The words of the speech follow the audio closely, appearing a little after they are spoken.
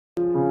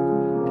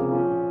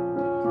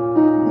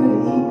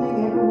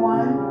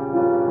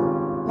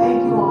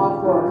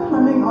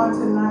coming on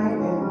tonight,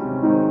 and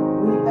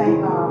we thank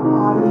our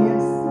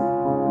audience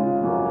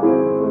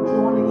for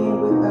joining in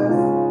with us.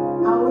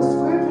 Our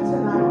scripture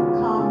tonight will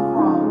come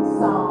from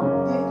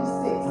Psalm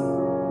 56,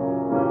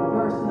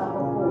 verse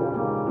number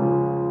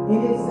 4.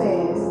 And it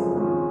says,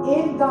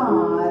 "In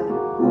God,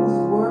 whose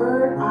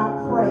word I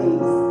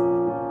praise,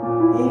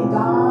 in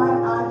God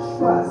I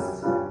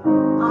trust,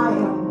 I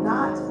am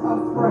not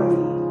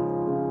afraid.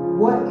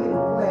 What can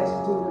flesh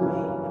do to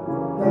me?"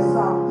 That's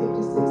Psalm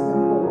 56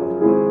 and 4.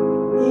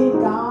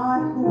 In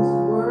God, whose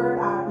word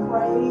I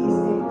praise,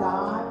 in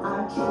God I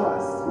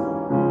trust.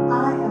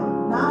 I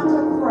am not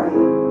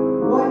afraid.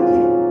 What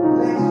can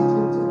flesh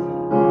do to me?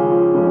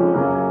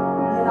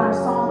 And our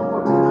song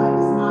for tonight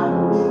is, "I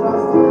will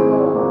trust in the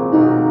Lord."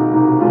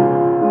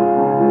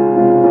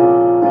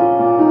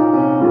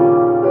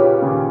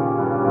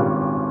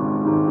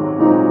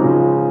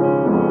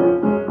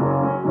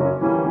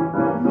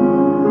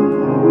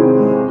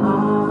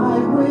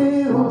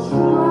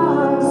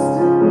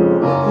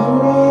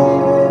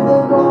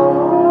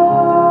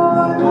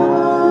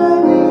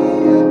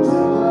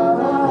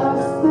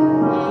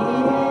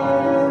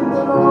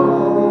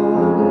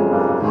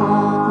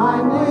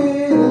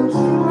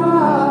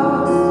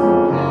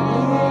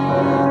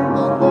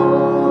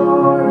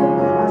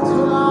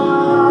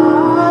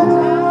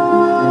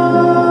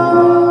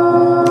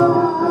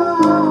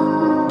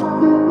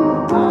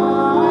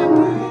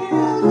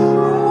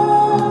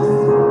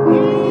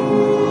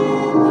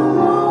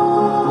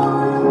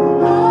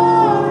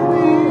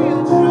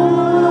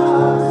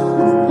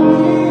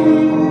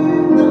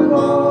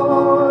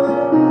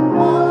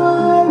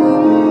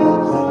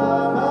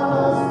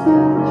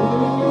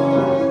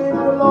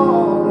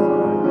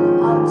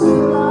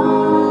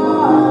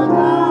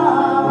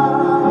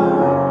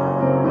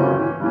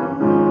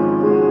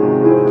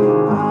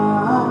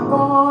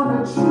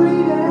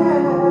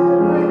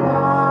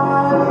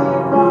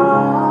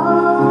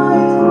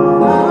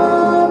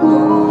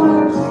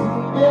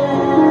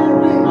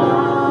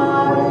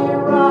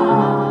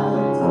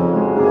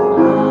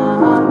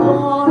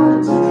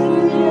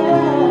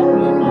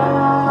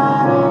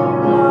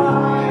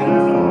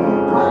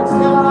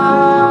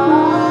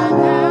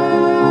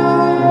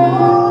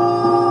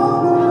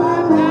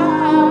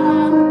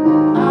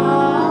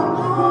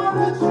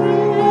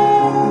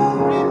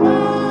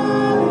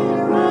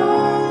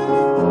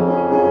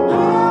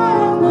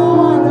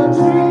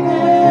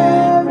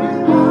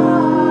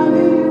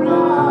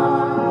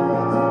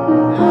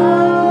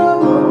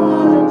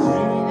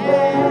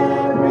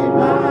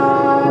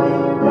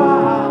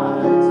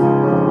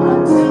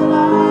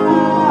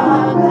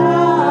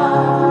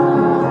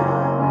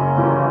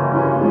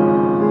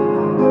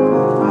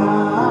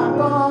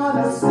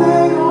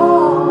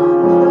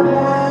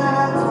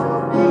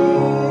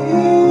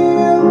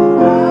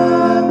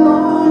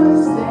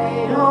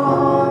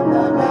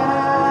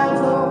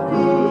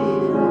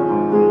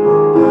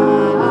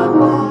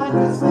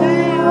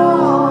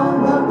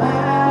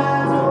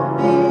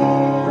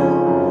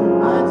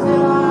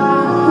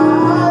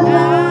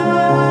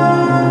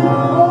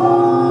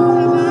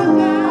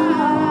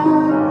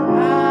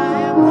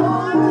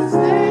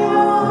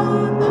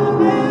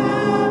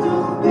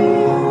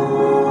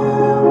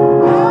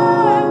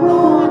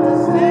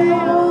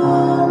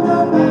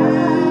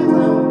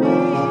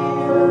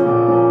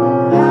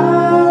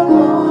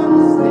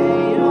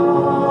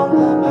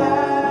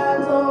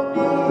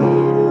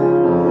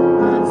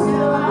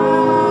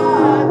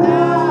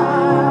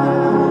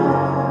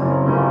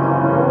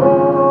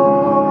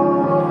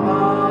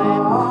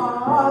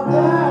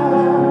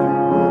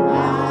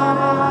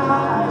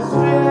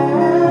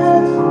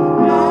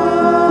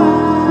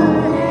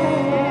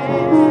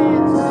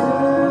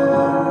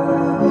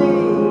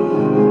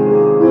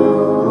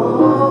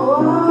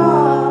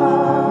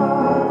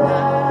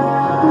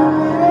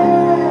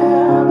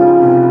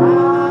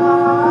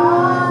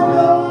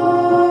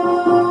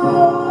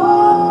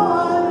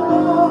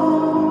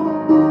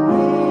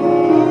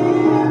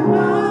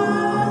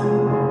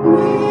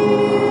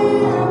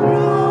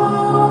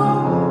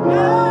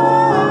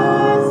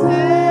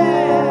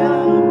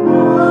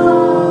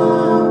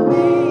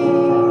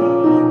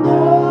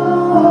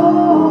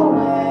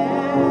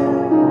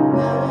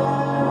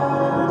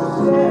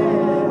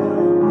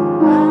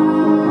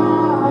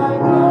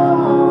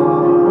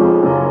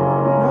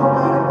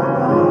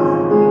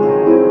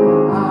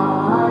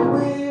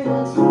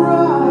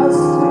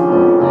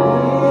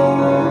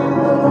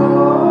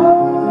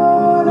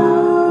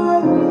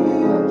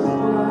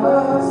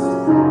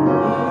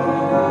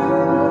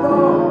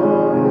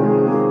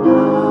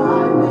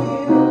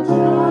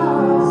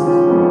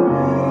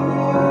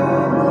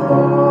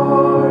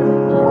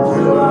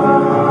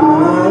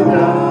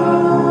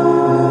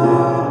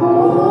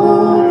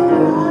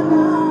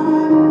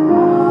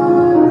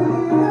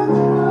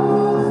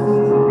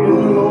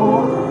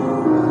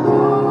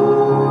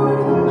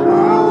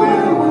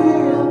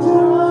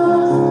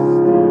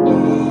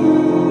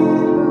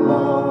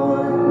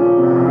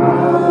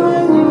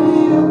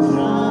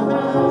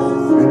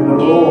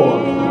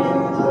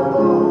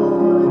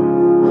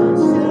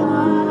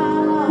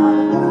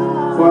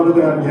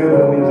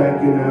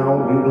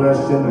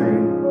 bless your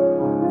name.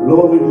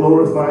 Lord, we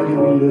glorify you,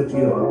 we lift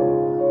you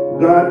up.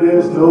 God, there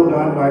is no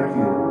God like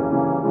you.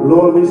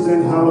 Lord, we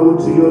sing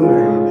hallelujah to your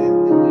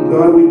name.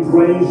 God, we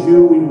praise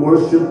you, we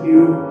worship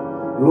you.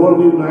 Lord,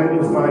 we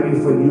magnify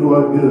you, for you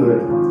are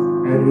good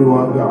and you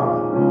are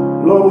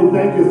God. Lord, we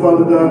thank you,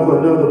 Father God, for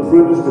another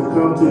privilege to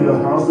come to your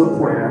house of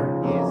prayer.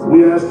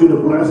 We ask you to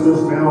bless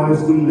us now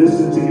as we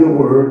listen to your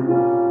word,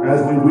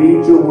 as we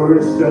read your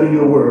word, study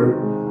your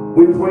word.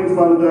 We pray,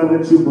 Father God,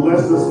 that you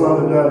bless us,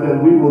 Father God,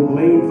 that we will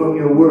glean from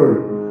your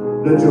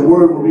word, that your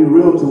word will be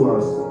real to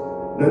us,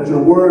 that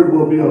your word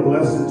will be a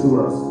blessing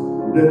to us,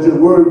 that your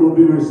word will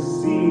be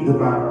received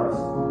by us,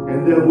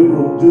 and that we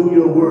will do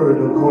your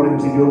word according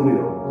to your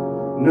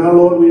will. Now,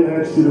 Lord, we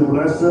ask you to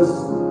bless us,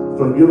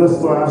 forgive us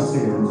for our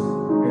sins.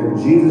 In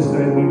Jesus'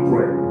 name we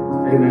pray.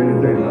 Amen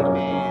and thank God.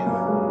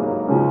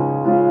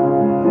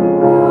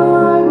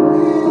 I will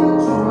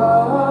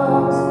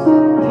trust in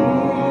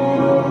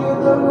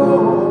the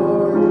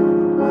Lord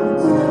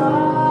until I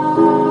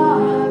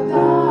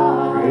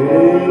die.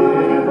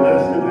 Amen.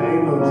 Bless the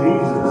name of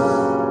Jesus.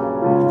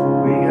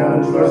 We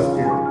gotta trust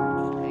him.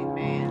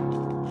 Amen.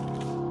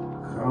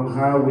 Come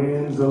high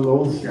winds or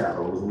low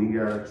shadows, we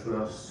gotta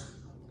trust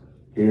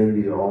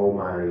in the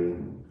Almighty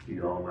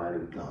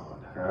God.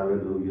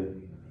 Hallelujah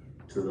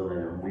to the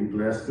Lamb. We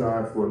bless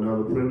God for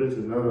another privilege,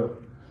 another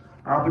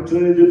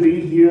opportunity to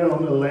be here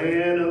on the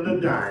land of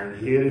the dying,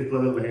 headed for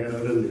the land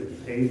of the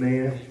living.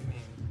 Amen.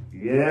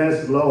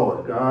 Yes,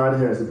 Lord. God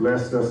has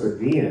blessed us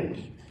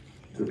again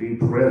to be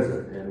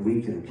present, and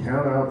we can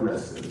count our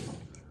blessings.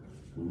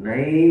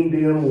 Name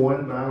them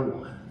one by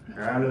one.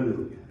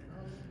 Hallelujah.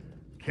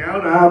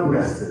 Count our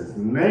blessings.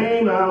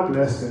 Name our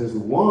blessings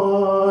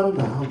one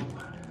by one.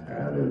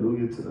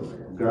 Hallelujah to the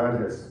Lamb. God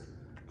has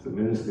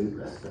tremendously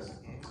blessed us.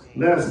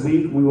 Last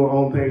week we were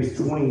on page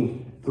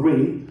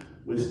 23.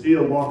 We're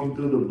still walking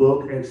through the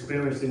book,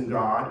 Experiencing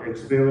God.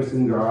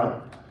 Experiencing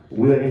God.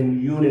 We're in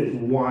Unit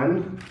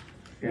 1,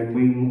 and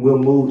we will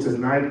move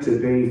tonight to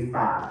Day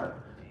 5.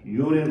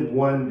 Unit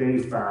 1, Day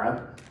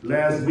 5.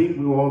 Last week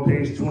we were on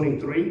page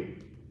 23.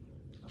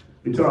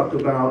 We talked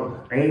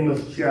about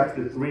Amos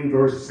chapter 3,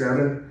 verse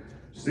 7.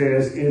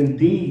 Says,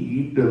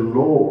 indeed, the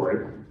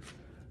Lord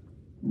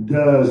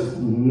does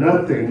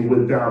nothing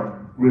without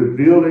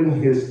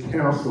revealing his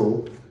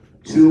counsel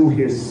to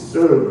his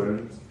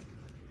servants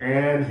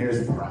and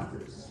his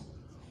prophets,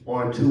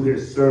 or to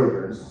his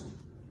servants,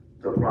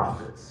 the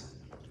prophets.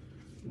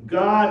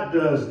 God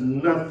does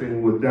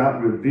nothing without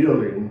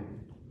revealing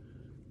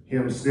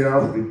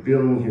himself,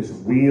 revealing his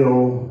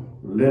will,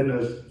 letting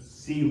us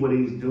see what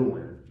he's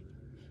doing.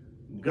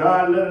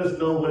 God let us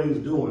know what he's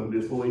doing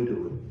before he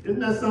do it.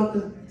 Isn't that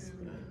something?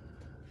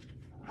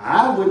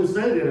 I wouldn't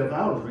say that if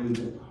I was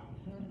reading it.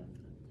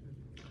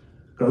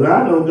 Because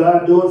I know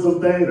God doing some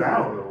things, I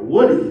don't know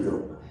what he's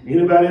doing.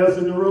 Anybody else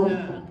in the room?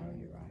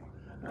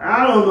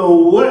 I don't know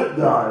what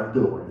God's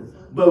doing.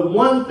 But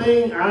one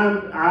thing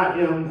I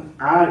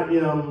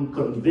am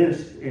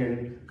convinced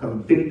and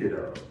convicted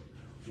of.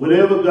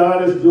 Whatever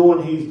God is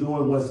doing, he's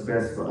doing what's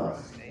best for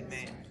us.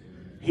 Amen.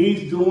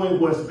 He's doing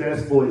what's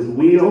best for his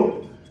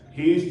will.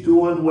 He's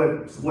doing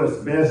what's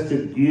best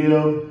to give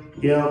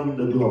him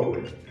the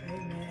glory.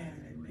 Amen.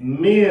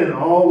 Men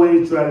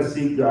always try to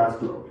seek God's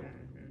glory.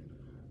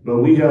 But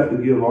we have to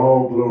give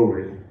all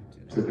glory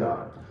to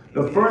God.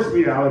 The first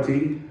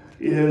reality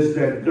is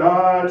that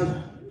God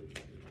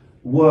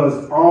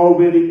was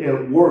already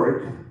at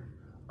work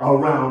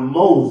around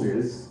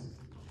Moses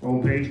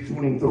on page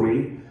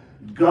 23.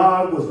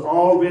 God was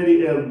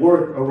already at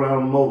work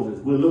around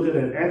Moses. We're looking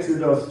at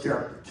Exodus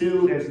chapter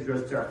 2,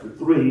 Exodus chapter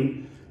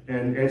 3,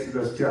 and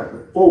Exodus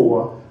chapter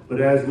 4.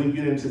 But as we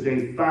get into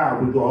Day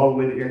 5, we go all the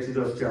way to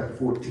Exodus chapter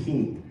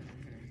 14.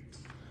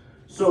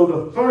 So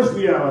the first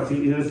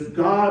reality is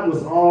God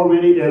was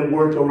already at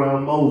work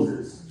around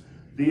Moses.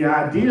 The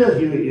idea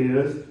here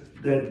is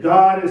that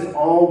God is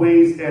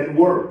always at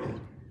work.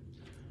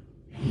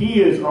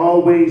 He is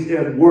always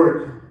at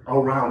work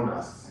around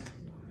us.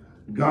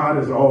 God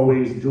is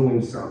always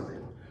doing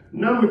something.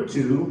 Number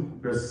two,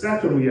 the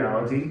second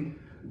reality,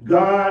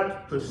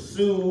 God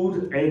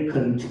pursued a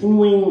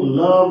continuing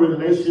love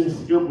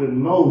relationship with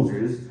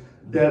Moses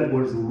that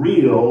was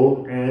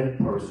real and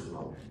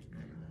personal.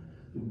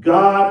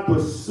 God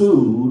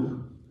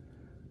pursued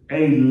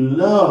a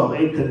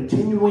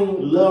continuing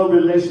love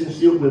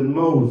relationship with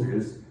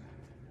Moses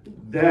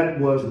that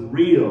was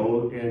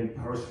real and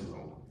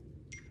personal.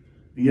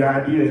 The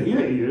idea here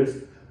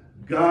is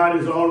God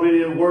is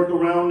already at work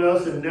around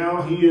us, and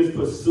now he is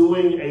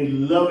pursuing a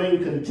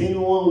loving,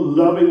 continual,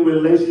 loving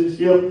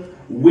relationship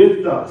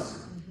with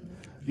us.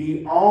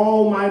 The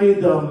Almighty,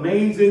 the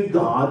amazing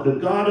God, the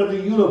God of the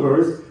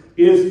universe,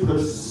 is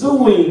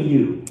pursuing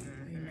you.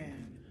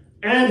 Amen.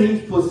 And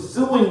he's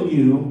pursuing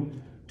you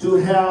to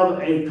have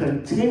a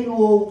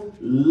continual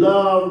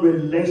love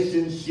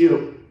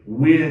relationship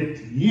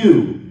with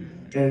you.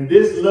 And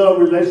this love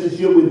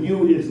relationship with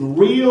you is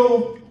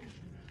real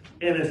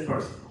and it's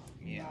personal.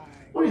 Yeah.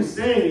 What he's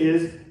saying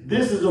is,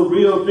 this is a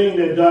real thing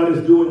that God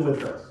is doing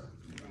with us.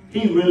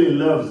 He really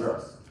loves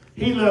us.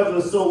 He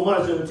loves us so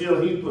much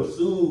until he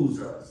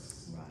pursues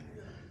us.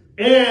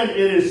 And it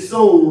is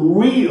so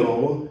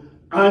real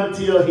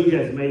until he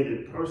has made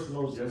it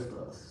personal just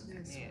us.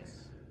 Yes.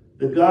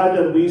 The God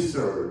that we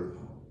serve,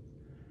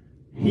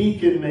 he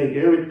can make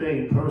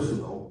everything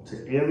personal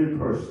to every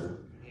person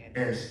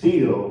and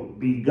still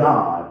be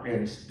God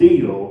and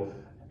still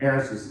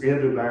answers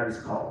everybody's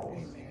calls.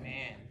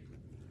 Amen.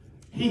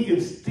 He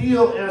can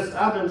still answer.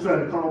 I've been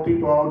trying to call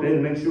people all day to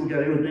make sure we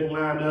got everything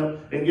lined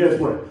up. And guess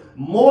what?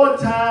 More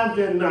times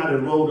than not, it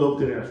rolled up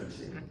to the answer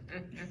machine.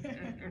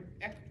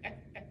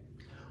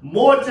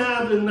 More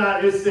times than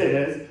not, it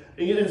says,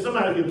 and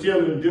somebody can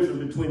tell me the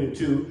difference between the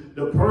two.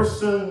 The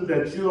person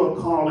that you are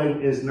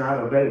calling is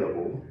not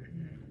available.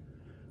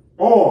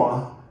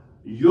 Or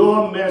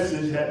your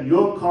message,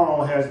 your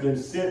call has been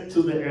sent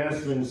to the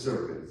answering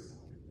service.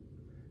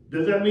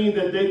 Does that mean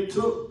that they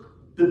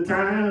took the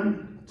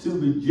time to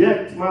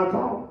reject my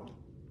call?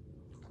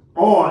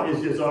 Or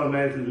it's just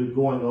automatically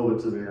going over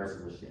to the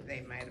answering machine?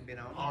 They might have been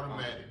on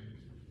Automatic.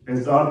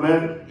 It's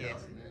automatic?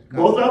 Yes.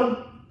 Both of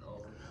them?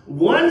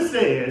 One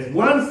says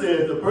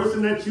the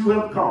person that you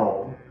have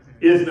called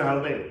is not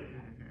available.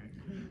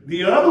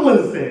 The other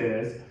one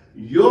says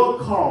your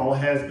call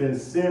has been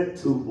sent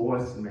to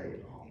voicemail.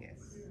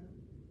 Yes.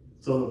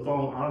 So the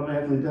phone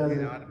automatically does It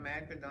it?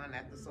 automatically done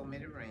after so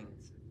many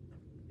rings.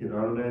 It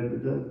automatically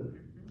does it.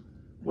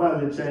 Why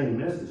did it change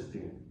message to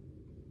you?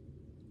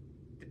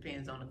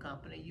 Depends on the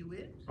company you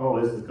with. Oh,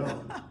 it's the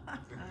company.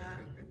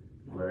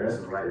 Well, that's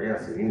the right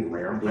answer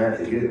anyway. I'm glad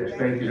to hear that.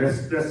 Thank you.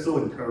 That's so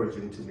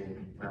encouraging to me.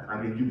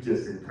 I mean, you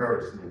just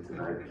encouraged me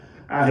tonight.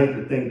 I hate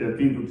to think that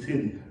people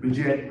shouldn't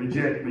reject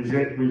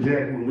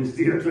when we're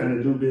still trying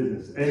to do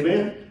business.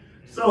 Amen?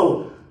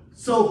 So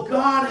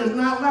God is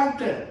not like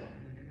that.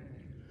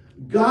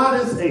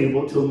 God is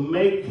able to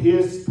make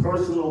his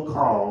personal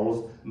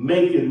calls,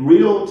 make it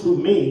real to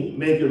me,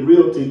 make it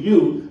real to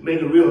you,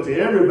 make it real to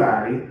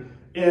everybody,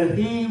 and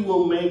he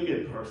will make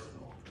it personal.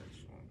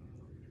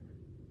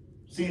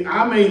 See,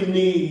 I may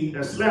need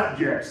a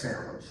slapjack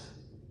sandwich.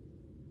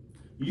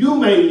 You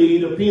may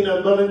need a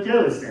peanut butter and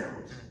jelly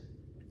sandwich.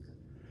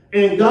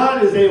 And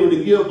God is able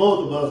to give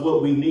both of us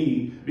what we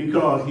need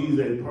because he's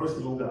a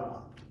personal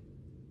God.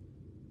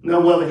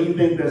 Now, whether he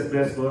thinks that's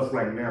best for us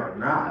right now or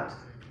not,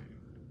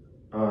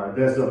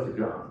 that's up to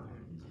God.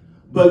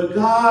 But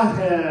God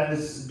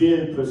has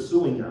been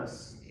pursuing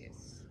us.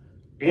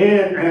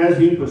 And as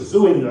he's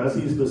pursuing us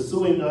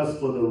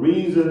for the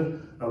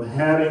reason of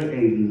having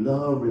a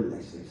love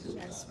relationship.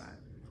 That's right.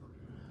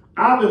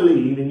 I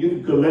believe, and you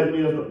can correct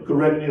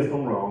me if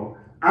I'm wrong,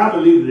 I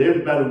believe that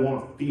everybody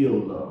wants to feel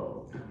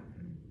loved.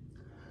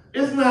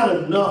 It's not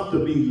enough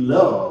to be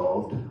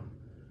loved,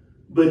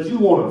 but you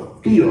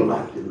want to feel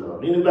like you're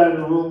loved. Anybody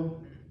in the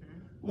room?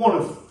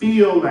 Want to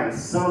feel like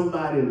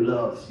somebody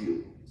loves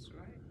you. That's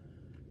right.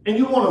 And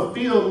you want to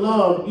feel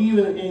love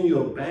even in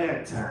your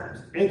bad times.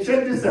 And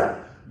check this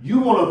out. You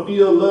want to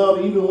feel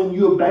love even when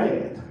you're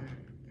bad.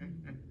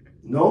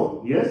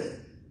 No? Yes?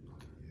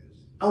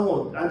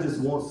 I just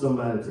want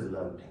somebody to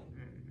love me.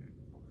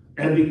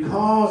 And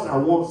because I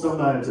want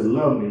somebody to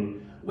love me,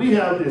 we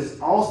have this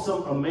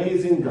awesome,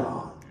 amazing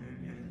God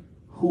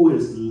who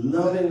is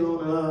loving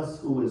on us,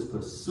 who is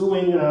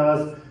pursuing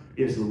us.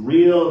 It's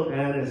real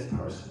and it's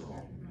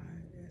personal.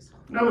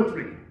 Number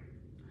 3,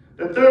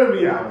 the third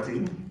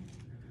reality,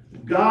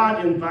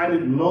 God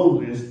invited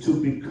Moses to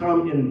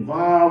become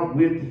involved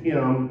with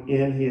him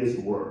in his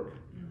work.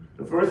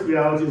 The first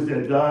reality is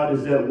that God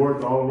is at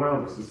work all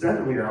around us. The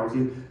second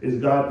reality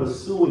is God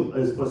pursuing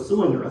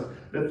us.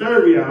 The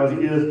third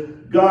reality is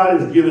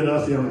God is giving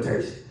us the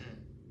invitation.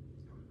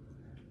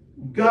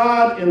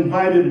 God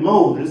invited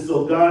Moses,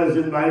 so God is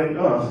inviting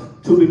us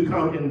to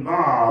become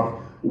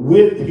involved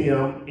with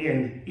him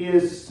in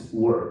his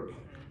work.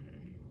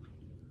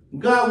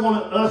 God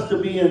wanted us to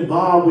be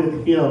involved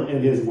with him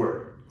in his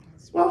work.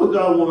 Why would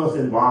God want us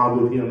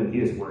involved with him in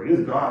his work?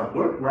 It's God's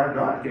work, right?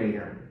 God can't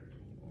hear.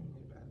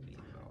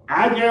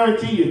 I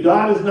guarantee you,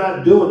 God is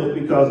not doing it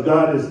because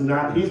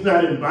he's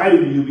not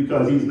inviting you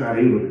because he's not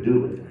able to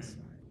do it.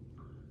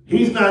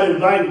 He's not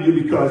inviting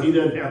you because he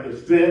doesn't have the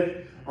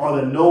strength or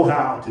the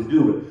know-how to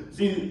do it.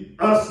 See,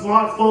 us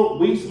smart folk,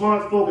 we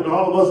smart folk, and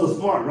all of us are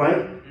smart,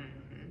 right?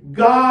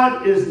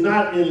 God is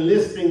not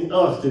enlisting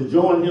us to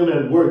join him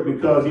at work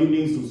because he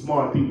needs some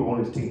smart people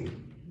on his team.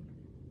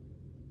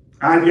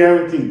 I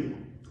guarantee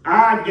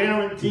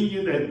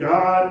you that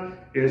God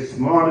is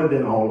smarter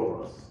than all of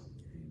us.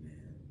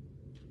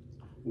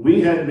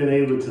 We hadn't been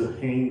able to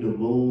hang the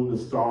moon, the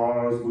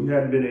stars. We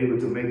hadn't been able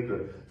to make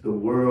the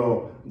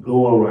world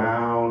go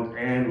around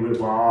and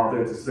revolve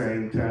at the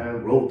same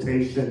time,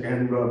 rotation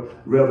and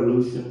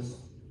revolutions.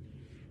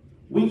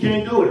 We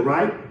can't do it,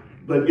 right?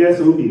 But guess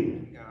who did?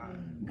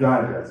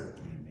 God does it.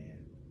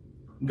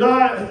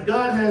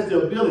 God has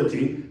the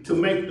ability to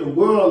make the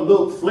world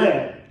look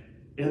flat,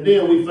 and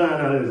then we find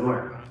out it's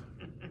round.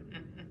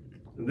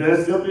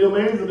 That's simply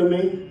amazing to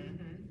me.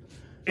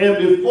 And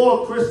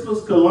before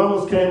Christopher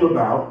Columbus came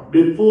about,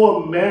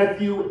 before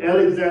Matthew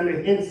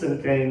Alexander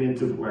Henson came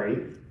into play,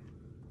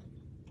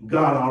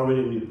 God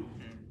already knew.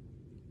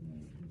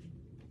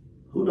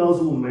 Who knows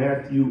who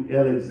Matthew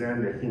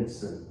Alexander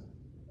Henson,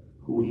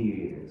 who he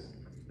is?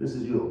 This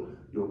is your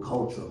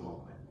culture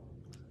moment,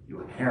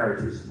 your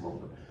heritage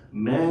moment.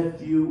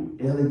 Matthew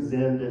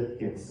Alexander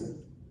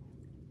Henson.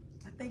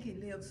 I think he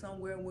lived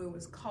somewhere where it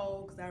was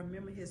cold, because I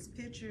remember his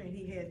picture and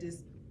he had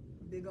this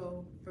big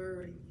old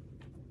furry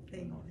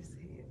thing on his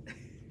head.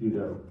 You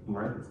got a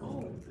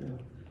microphone. Yeah.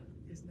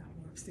 It's not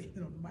worth saying it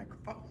on the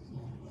microphone.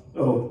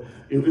 Oh,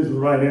 if it's the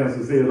right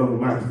answer, say it on the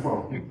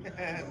microphone.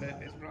 That's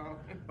wrong.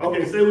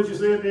 Okay, say what you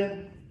said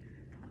then.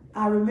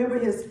 I remember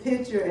his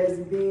picture as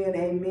being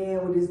a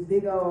man with this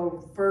big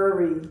old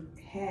furry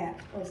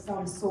hat of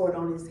some sort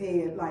on his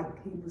head, like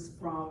he was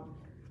from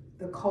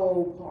the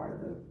cold part of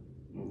the.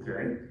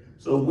 Okay.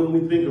 So when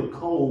we think of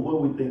cold, what do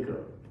we think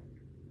of?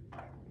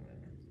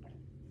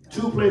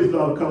 Two places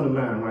ought to come to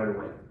mind right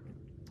away.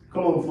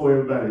 Come on before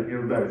everybody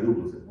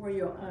Googles it. Where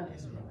you're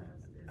honest.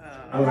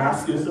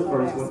 Alaska is the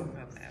first one.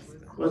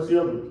 What's the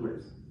other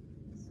place?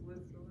 The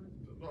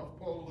North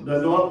Pole.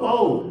 North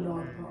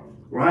Pole.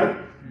 Right?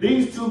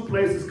 These two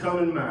places come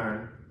in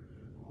mind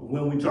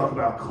when we talk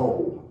about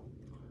cold.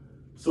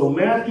 So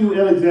Matthew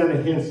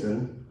Alexander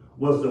Henson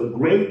was the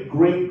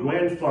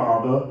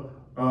great-great-grandfather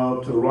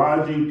of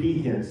Taraji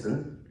P.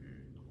 Henson,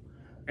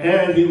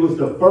 and he was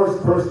the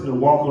first person to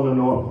walk on the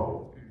North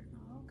Pole.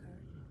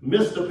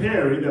 Mr.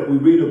 Perry, that we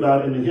read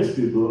about in the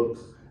history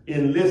books,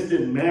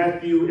 enlisted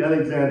Matthew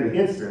Alexander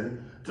Henson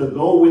to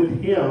go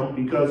with him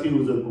because he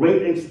was a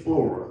great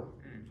explorer,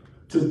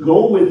 to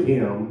go with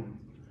him,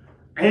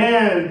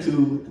 and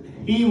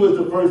he was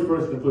the first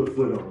person to put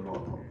foot on the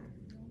North Pole.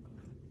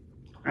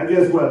 And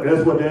guess what?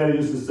 That's what Daddy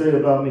used to say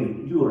about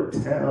me. You are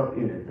tell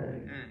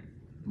anything.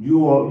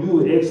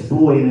 You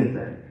explore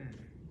anything.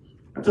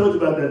 I told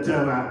you about that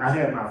time I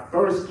had my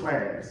first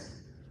class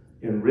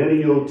in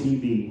radio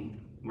TV,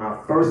 my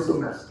first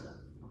semester.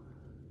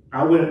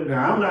 Now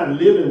I'm not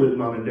living with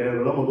Mom and Dad,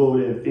 but I'm gonna go over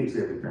there and fix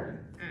everything.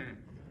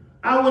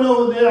 I went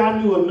over there, I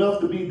knew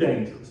enough to be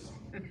dangerous.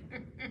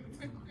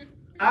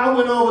 I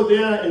went over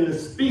there and the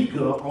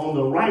speaker on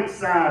the right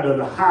side of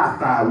the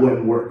hi-fi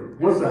wasn't working.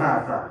 What's the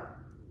hi-fi?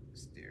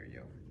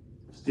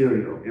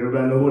 Stereo.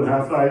 Everybody know what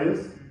hi-fi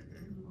is?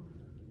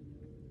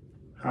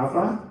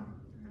 Hi-fi?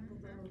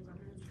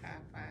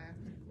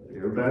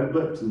 Everybody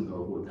but two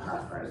know what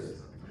hi-fi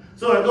is.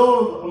 So I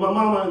go to my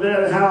mama and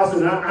dad's house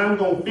and I'm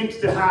going to fix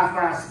the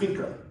hi-fi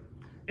speaker.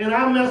 And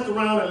I messed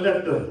around and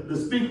let the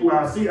speaker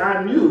wire. See,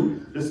 I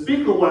knew the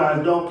speaker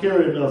wires don't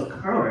carry enough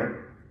current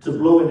to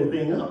blow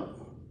anything up.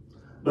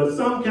 But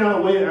some kind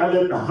of way I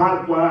let the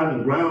hot wire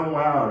and the ground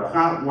wire, or the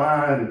hot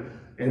wire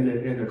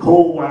and the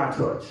cold wire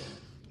touch.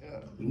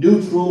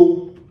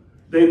 Neutral,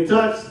 they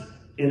touched,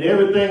 and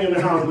everything in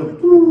the house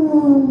went,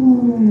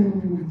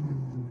 ooh.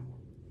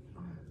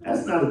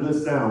 That's not a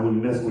good sound when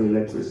you mess with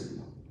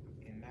electricity.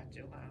 And not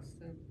your house,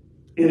 too.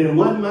 And it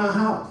wasn't my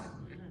house.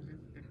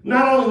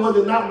 Not only was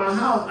it not my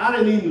house, I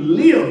didn't even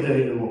live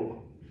there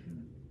anymore.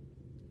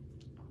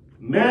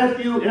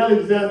 Matthew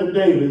Alexander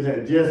Davis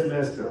had just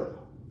messed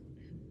up.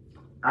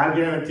 I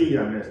guarantee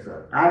you I messed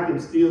up. I can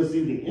still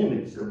see the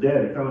image of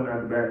Daddy coming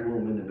out the back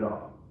room in the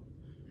dark.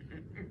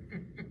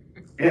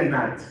 At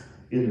night,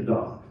 in the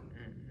dark.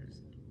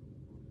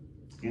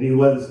 And he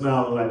wasn't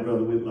smiling like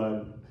Brother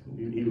Whitlock.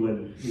 He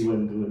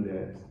wasn't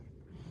doing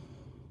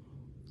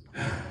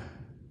that.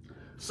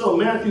 So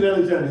Matthew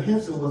Alexander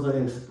Henson was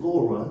an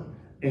explorer,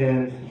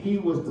 and he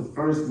was the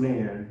first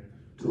man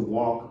to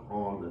walk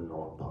on the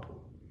North Pole.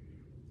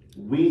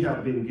 We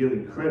have been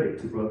giving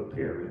credit to Brother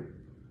Perry,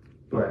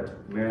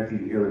 but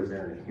Matthew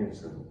Alexander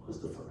Henson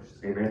was the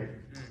first. Amen?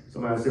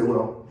 Somebody said,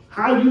 well,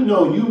 how you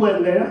know you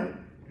wasn't there?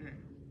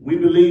 We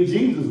believe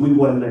Jesus, we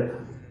wasn't there.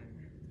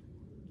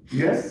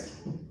 Yes?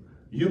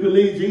 You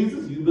believe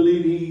Jesus? You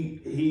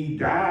believe he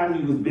died,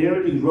 he was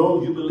buried, he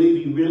rose. You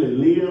believe he really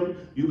lived.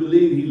 You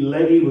believe he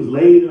was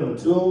laid in a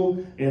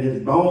tomb and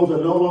his bones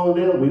are no longer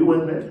there. We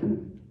wasn't there,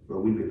 but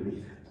we believe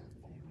it.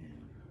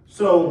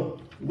 So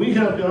we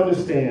have to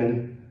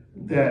understand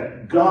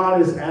that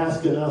God is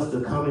asking us to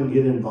come and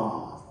get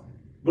involved.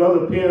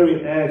 Brother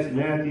Perry asked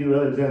Matthew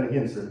Alexander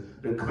Henson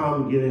to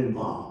come get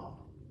involved.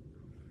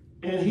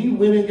 And he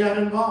went and got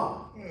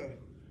involved.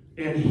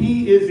 And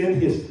he is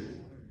in history.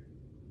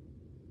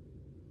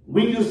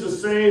 We used to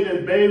say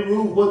that Babe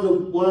Ruth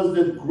was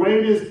the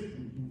greatest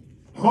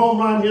home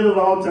run hitter of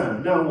all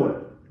time. Now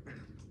what?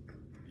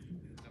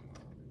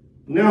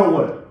 Now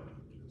what?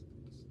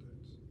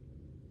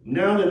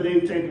 Now that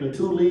they've taken the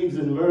two leagues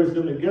and merged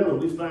them together,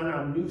 we find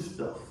out new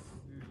stuff.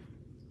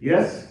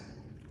 Yes?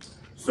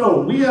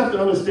 So we have to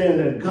understand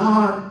that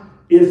God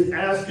is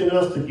asking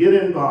us to get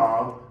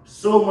involved,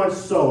 so much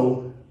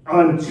so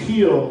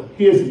until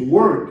his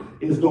work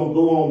is going to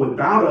go on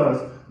without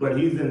us, but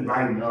he's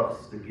inviting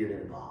us to get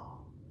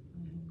involved.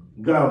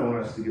 God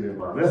wants us to get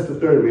involved. That's the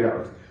third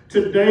reality.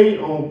 Today,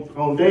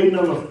 on day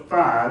number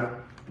 5,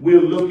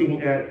 we're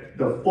looking at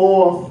the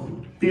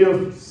 4th,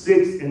 5th,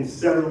 6th, and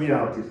 7th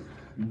realities.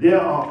 There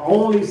are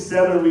only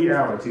 7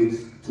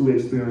 realities to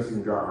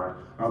experiencing God,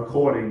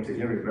 according to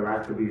Henry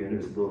Blackaby in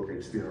his book,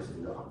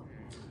 Experiencing God.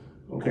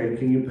 Okay,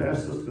 can you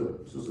pass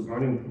Sister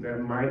Bernie that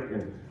mic?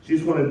 And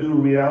she's going to do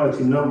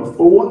reality number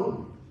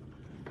 4.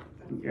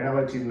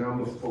 Reality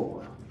number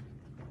 4.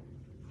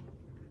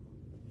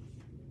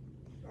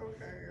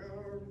 Okay,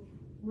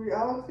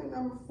 reality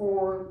number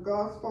 4,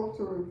 God spoke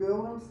to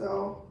reveal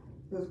himself,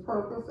 his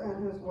purpose,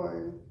 and his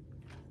ways.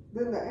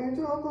 Then the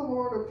angel of the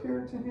Lord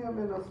appeared to him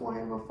in a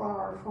flame of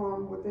fire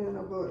from within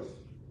a bush.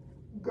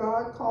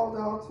 God called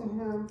out to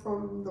him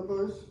from the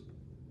bush,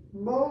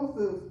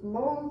 Moses,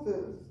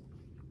 Moses.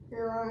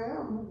 Here I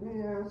am,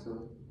 he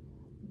answered.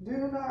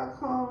 Do not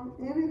come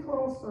any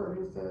closer,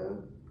 he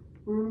said.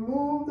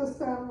 Remove the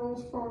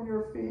sandals from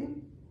your feet.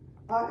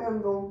 I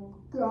am the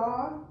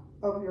God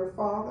of your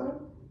father,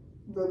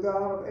 the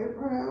God of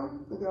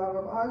Abraham, the God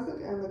of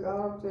Isaac, and the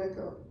God of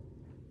Jacob.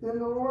 Then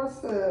the Lord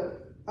said,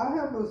 I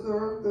have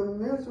observed the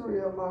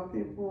misery of my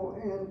people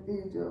in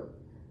Egypt,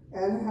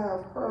 and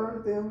have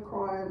heard them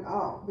crying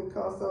out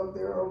because of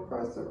their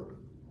oppressors.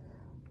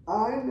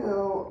 I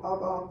know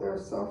about their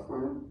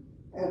suffering,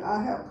 and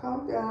I have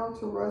come down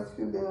to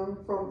rescue them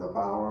from the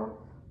power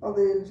of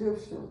the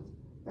Egyptians,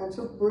 and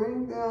to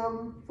bring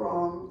them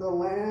from the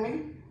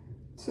land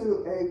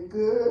to a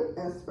good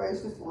and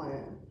spacious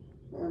land.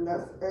 And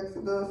that's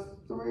Exodus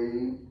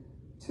 3,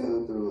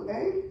 2 through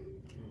 8.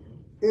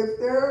 If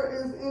there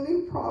is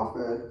any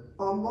prophet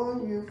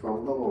among you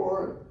from the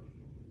Lord,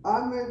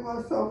 I make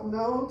myself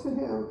known to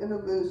him in a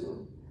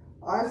vision.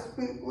 I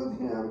speak with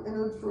him in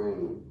a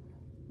dream.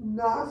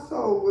 Not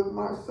so with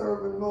my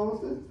servant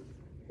Moses.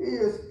 He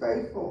is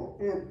faithful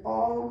in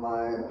all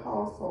my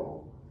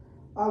household.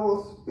 I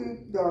will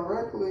speak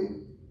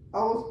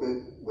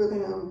with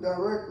him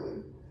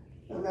directly.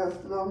 And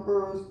that's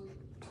Numbers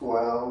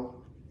 12,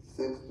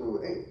 6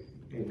 through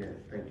 8. Amen.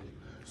 Thank you.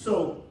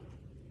 So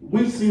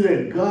we see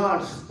that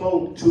God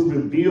spoke to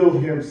reveal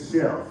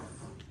himself.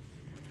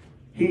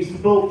 He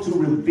spoke to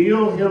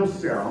reveal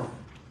himself,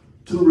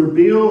 to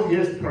reveal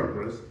his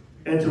purpose,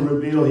 and to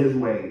reveal his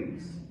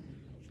ways.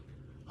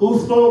 Who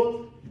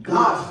spoke?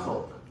 God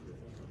spoke.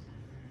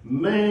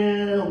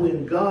 Man,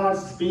 when God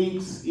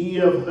speaks,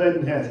 E.F.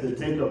 Hutton has to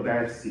take a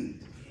back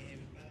seat.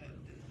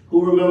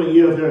 Who remember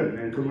E.F. Hutton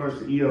and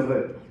commercial E.F.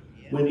 Hutton?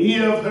 When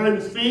E.F.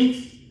 Hutton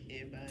speaks,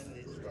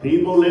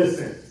 people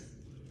listen.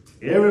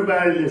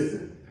 Everybody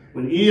listens.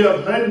 When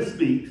E.F. Hutton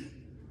speaks,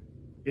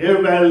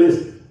 everybody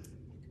listens.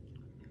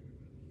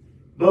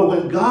 But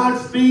when God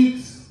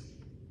speaks,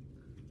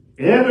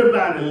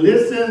 everybody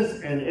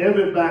listens and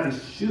everybody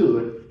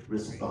should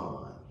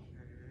respond.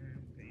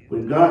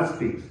 When God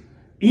speaks.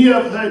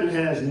 E.F. Hutton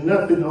has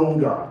nothing on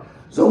God.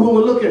 So when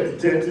we look at the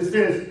text, it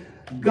says,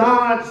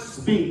 God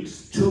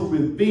speaks to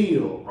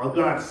reveal, or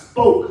God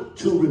spoke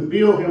to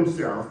reveal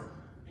himself.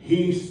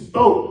 He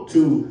spoke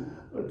to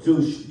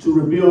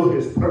reveal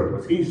his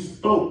purpose. He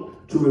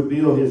spoke to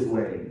reveal his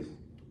ways.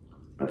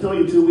 I told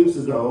you 2 weeks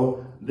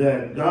ago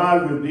that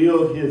God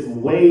revealed his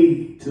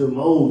way to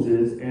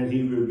Moses and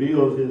he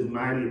revealed his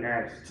mighty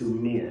acts to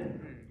men.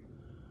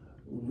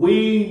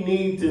 We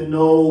need to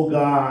know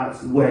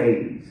God's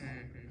ways.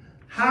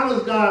 How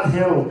does God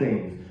handle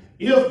things?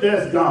 If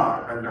that's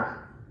God or not.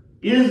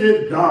 Is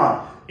it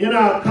God? In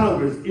our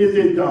Congress, is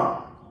it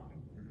God?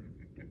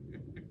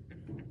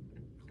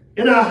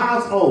 In our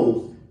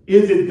households,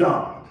 is it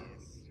God?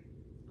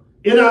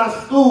 In our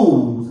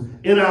schools,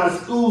 in our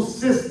school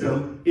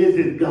system, is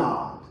it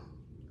God?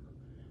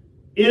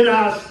 In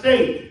our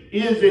state,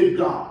 is it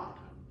God?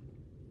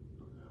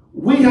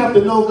 We have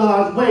to know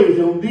God's ways,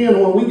 and then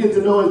when we get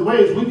to know his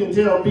ways, we can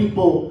tell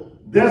people,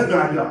 that's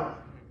not God.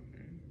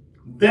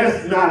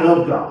 That's not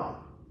of God.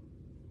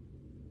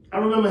 I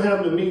remember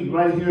having a meeting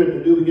right here at the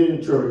New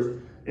Beginning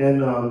Church,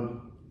 and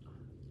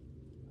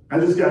I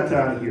just got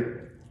tired of hearing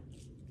it.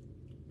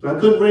 So I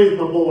couldn't raise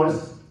my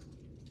voice,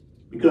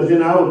 because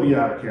then I would be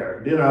out of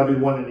character. Then I'd be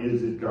wondering,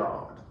 is it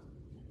God?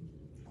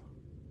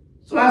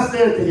 So I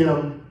said to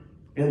him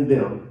and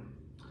them,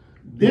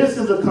 this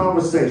is a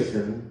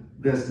conversation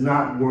that's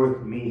not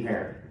worth me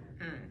having.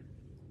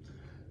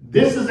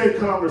 This is a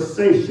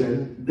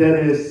conversation that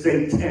is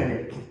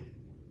satanic.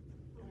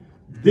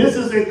 This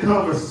is a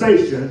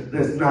conversation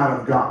that's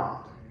not of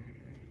God.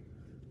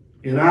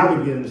 And I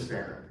begin to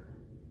stand up.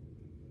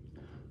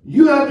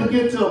 You have to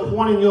get to a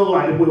point in your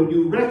life where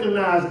you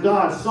recognize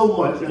God so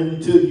much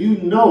until you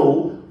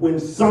know when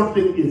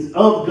something is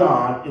of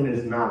God and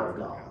is not of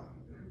God.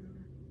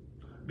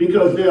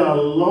 Because there are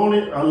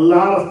a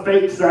lot of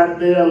fakes out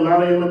there, a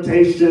lot of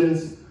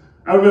imitations.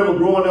 I remember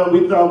growing up,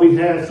 we thought we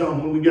had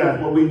something when we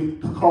got what we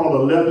called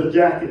a leather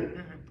jacket.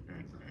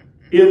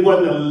 It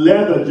wasn't a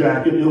leather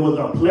jacket, it was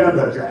a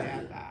pleather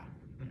jacket.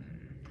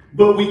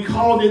 But we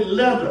called it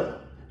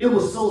leather. It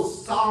was so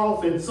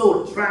soft and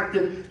so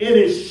attractive, and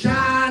it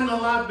shined a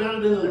lot better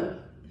than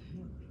leather.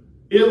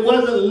 It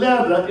wasn't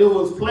leather, it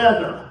was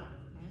pleather.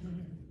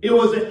 It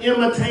was an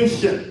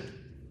imitation.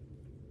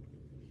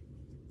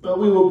 But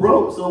we were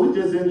broke, so we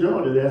just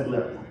enjoyed it as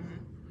leather.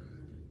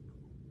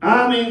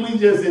 I mean, we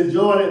just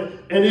enjoyed it.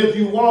 And if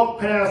you walk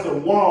past a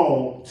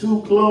wall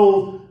too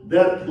close,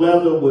 that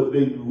leather would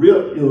be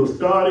ripped. It would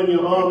start in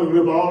your arm and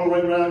rip all the way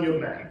around your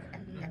back.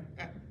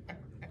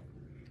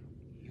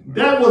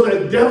 That was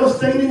a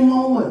devastating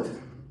moment.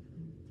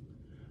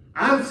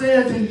 I'm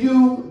saying to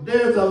you,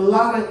 there's a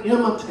lot of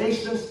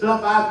imitation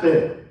stuff out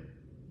there.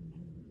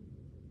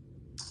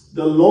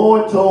 The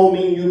Lord told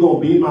me you're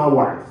going to be my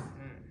wife.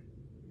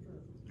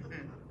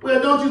 Well,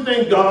 don't you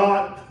think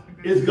God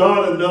is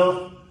God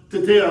enough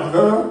to tell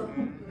her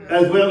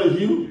as well as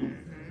you?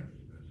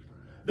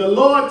 The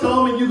Lord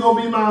told me you're going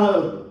to be my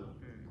husband.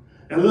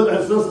 And look, and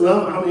sisters,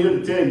 I'm here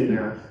to tell you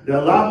now, there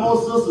are a lot more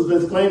sisters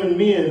that's claiming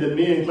men than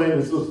men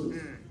claiming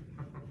sisters.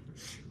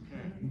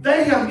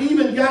 They have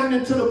even gotten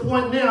it to the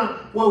point now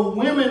where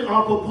women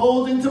are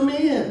proposing to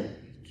men.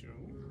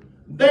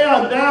 They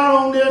are down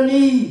on their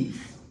knees.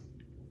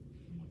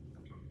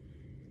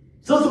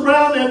 Sister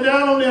Brown, they're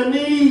down on their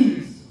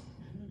knees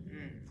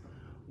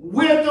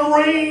with the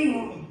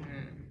ring.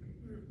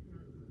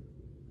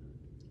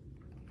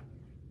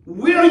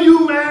 Will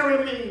you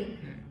marry me?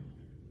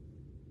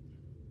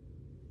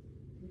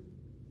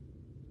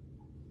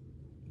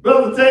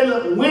 Brother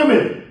Taylor,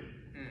 women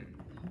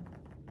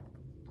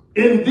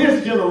in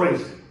this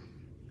generation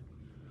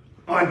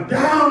are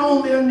down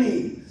on their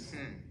knees,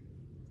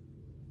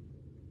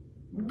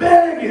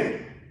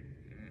 begging,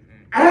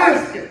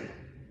 asking.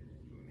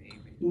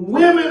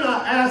 Women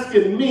are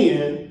asking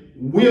men,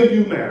 will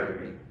you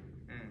marry me?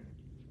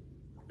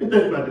 And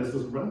think about this,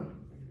 Sister Brown.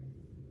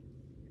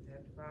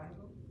 That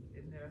Bible,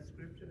 isn't there a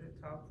scripture that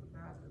talks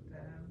about the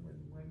time when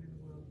women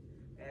will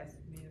ask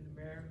men to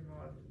marry them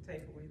or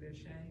take away their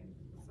shame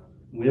or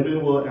something?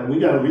 Women will, and we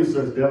got to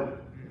research that one.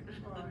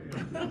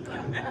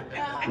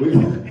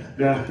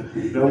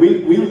 Now we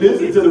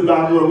listen to the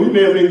Bible and we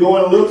may have been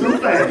going a little too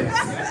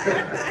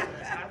fast.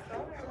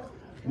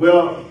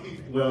 Well,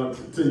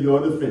 to your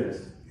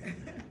defense,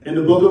 in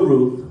the book of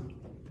Ruth,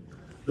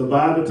 the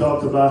Bible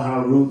talks about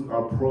how Ruth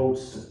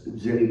approached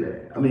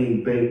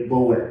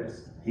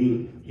Boaz.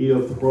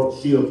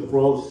 She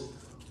approached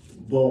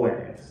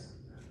Boaz.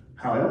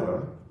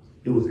 However,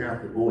 it was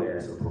after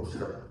Boaz approached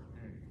her.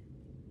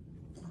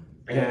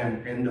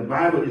 And the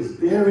Bible is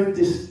very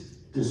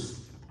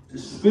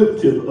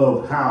descriptive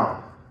of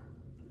how.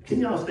 Can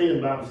y'all stay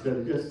in Bible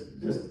study?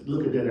 Just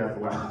look at that after a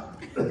while.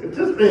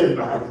 Just stay in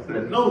Bible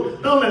study.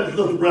 Don't let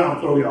Sister Brown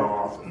throw y'all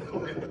off.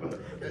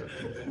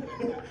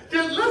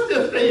 Let's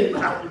just stay in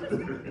Bible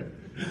study.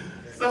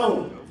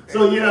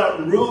 So yeah,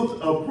 Ruth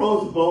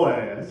approached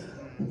Boaz.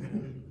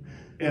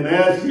 And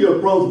as she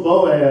approached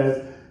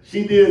Boaz,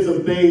 she did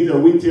some things that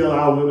we tell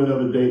our women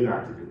of the day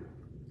not to do.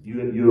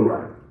 You're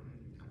right.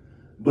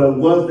 But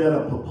was that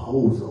a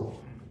proposal?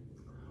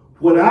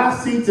 What I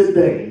see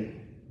today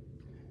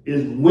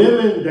is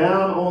women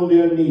down on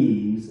their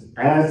knees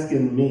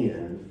asking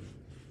men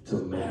to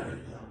marry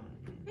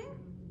them.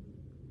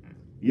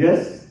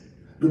 Yes?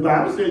 The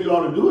Bible said you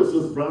ought to do it,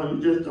 Sister Brown.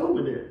 You just told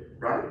me that,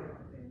 right?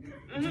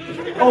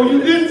 Oh,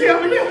 you didn't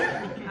tell me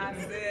that? I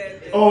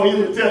said. Oh,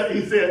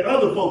 he said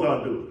other folk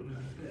ought to do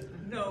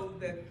it. No,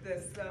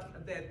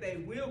 that they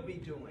will be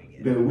doing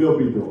it. They will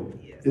be doing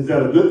it. Yes. Is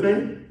that a good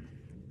thing?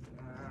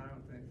 I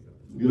don't think so.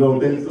 You don't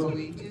think so? To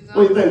each his What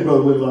do you own. think,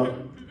 Brother Whitlock? To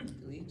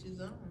each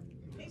his own.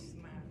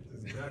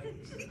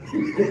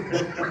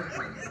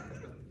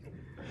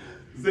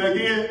 Say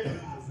again?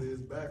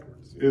 It's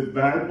backwards. It's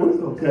backwards,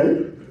 okay.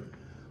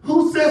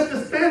 Who sets the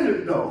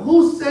standard, though?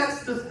 Who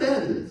sets the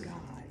standards?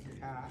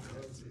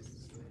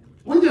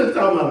 We just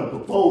talking about a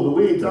proposal.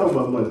 We ain't talking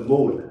about much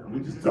more now. We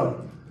just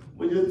talking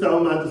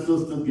about the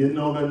sister getting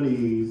on her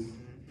knees,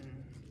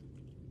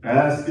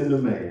 asking the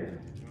man,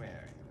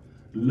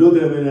 look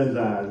at him in his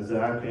eyes and say,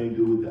 I can't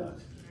do without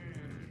you.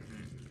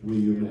 Will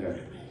you marry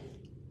me?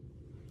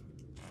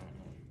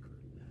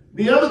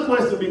 The other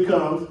question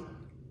becomes,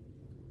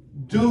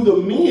 do the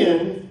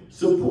men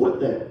support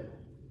that?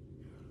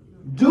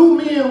 Do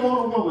men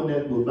want a woman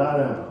that will bow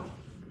down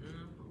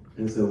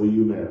and say, will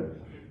you marry me?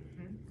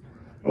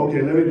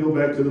 Okay, let me go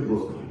back to the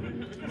book.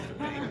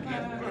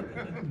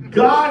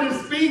 God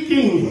is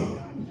speaking.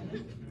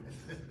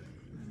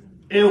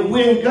 And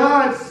when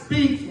God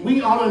speaks,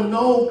 we ought to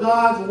know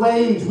God's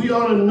ways. We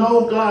ought to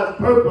know God's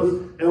purpose.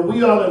 And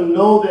we ought to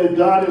know that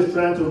God is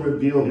trying to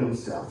reveal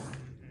himself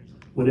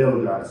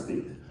whenever God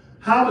speaks.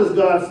 How does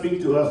God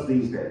speak to us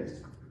these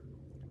days?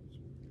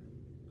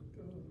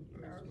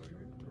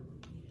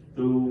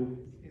 Through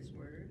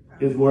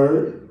his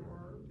word.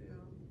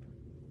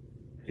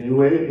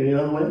 Any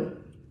other way?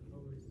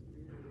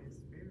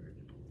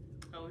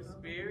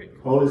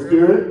 Holy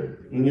Spirit.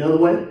 Any other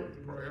way?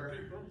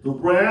 Through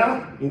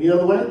prayer. Any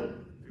other way?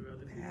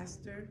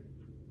 Pastor.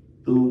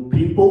 Through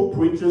people,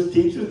 preachers,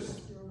 teachers.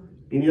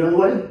 Any other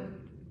way?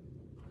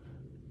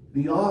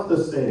 The author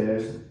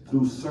says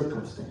through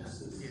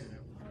circumstances,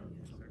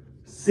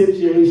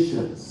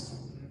 situations.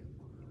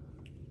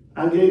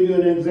 I gave you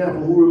an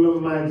example. Who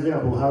remember my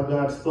example? How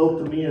God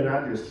spoke to me and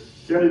I just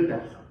shut it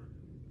down.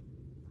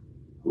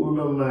 Who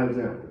remember my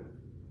example?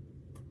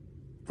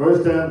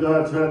 First time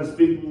God tried to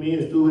speak to me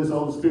is through his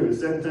Holy Spirit.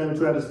 Second time he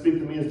tried to speak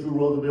to me is through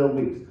Roosevelt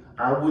Weeks. I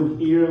I wouldn't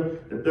hear.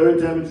 The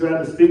third time he tried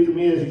to speak to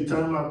me as he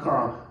turned my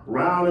car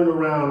round and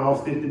around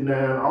off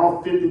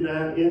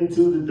 59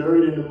 into the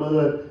dirt and the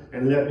mud,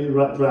 and let me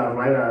drive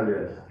right out of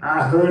there.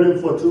 I heard him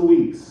for 2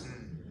 weeks.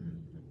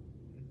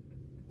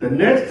 The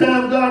next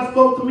time God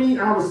spoke to me,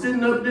 I was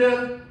sitting up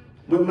there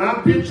with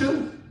my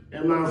picture,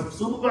 and my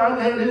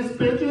supervisor had his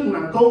picture, and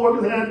my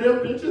co-workers had their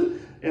picture,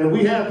 and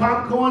we had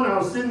popcorn. I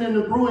was sitting in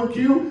the brewing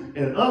queue,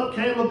 and up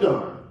came a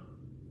gun.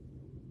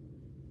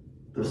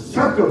 The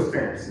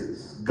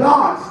circumstances,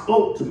 God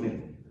spoke to me.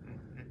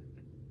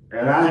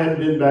 And I haven't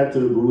been back to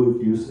the brewing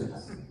queue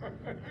since.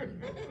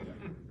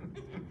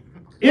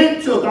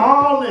 It took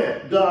all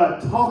that,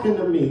 God talking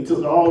to me,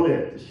 took all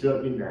that to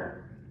shut me down.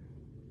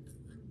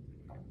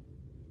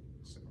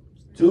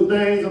 2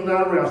 things I'm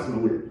not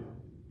wrestling with.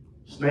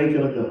 Snake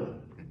and a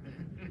gun.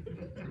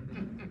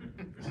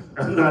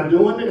 I'm not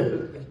doing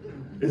it.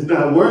 It's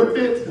not worth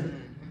it.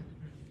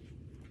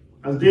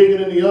 I was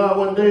digging in the yard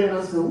one day and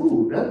I said,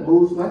 ooh, that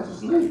moves like a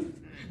snake.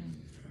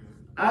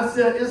 I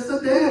said, it's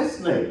a dead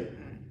snake.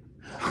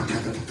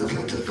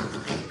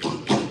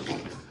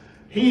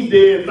 He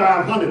did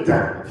 500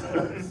 times.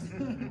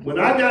 When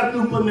I got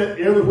through putting that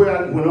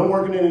everywhere, when I'm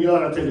working in the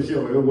yard, I take a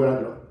shower everywhere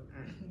I go.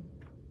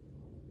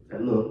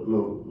 That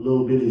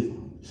little bitty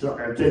shot,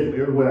 I take them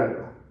everywhere I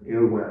go.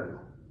 Everywhere I go.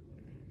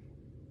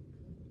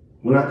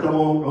 When I come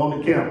on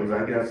the campus,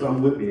 I got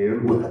something with me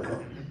everywhere I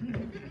go.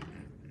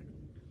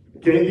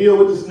 Can't deal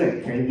with the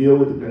snake. Can't deal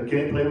with the gun.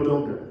 Can't play with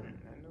no gun.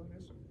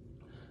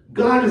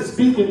 God is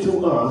speaking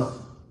to us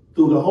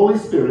through the Holy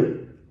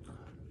Spirit,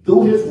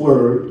 through his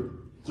word,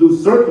 through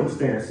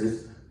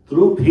circumstances,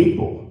 through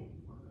people.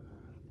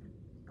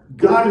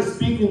 God is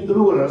speaking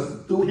through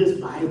us through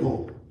his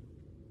Bible.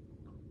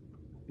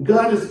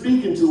 God is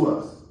speaking to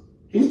us.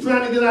 He's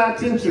trying to get our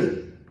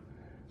attention.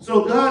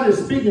 So God is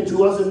speaking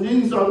to us, and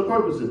these are the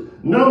purposes.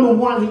 Number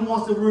 1, he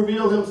wants to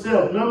reveal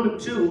himself. Number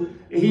 2,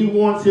 he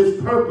wants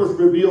his purpose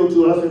revealed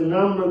to us. And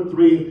number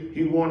 3,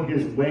 he wants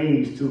his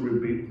ways to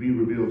be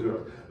revealed to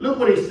us. Look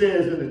what he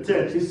says in the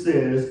text. He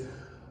says,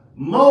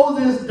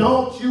 Moses,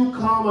 don't you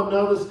come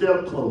another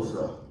step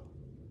closer.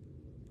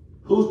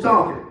 Who's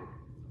talking?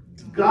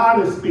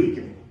 God is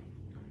speaking.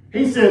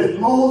 He says,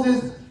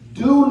 Moses,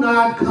 do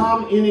not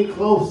come any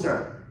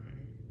closer.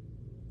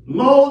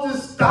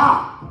 Moses,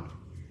 stop.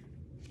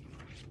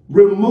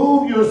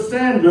 Remove your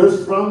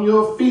sandals from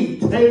your feet.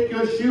 Take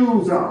your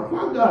shoes off.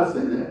 Why did God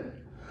say that?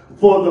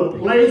 For the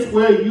place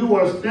where you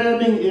are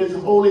standing is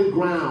holy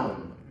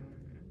ground.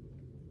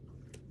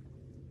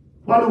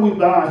 Why do we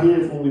bow our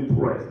heads when we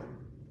pray?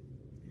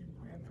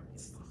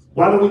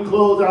 Why do we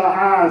close our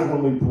eyes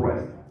when we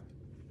pray?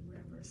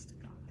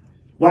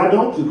 Why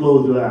don't you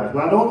close your eyes?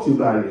 Why don't you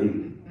bow your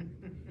head?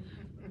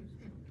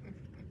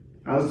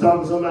 I was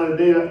talking to somebody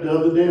the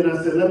other day, and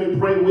I said, let me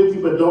pray with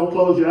you, but don't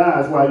close your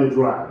eyes while you're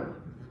driving.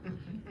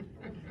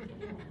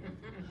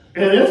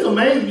 And it's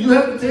amazing. You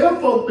have to tell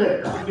folk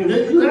that. I mean,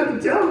 you have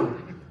to tell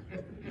them.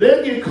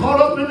 They get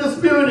caught up in the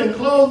spirit and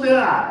close their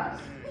eyes.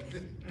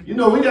 You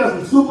know, we got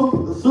some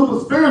super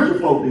spiritual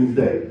folk these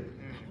days.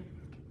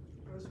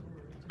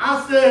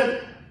 I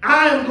said,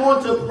 I am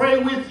going to pray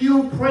with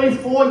you, pray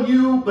for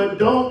you, but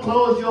don't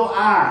close your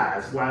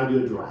eyes while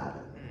you're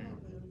driving.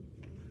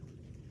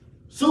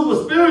 Super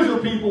spiritual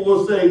people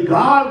will say,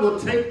 God will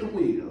take the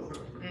wheel.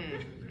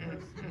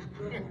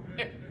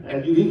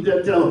 And you hit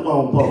that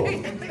telephone pole.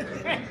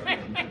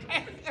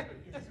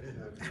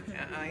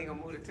 I ain't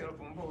gonna move the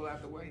telephone pole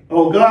out the way.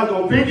 Oh, God's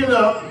gonna pick it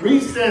up,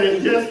 reset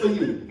it just for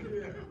you.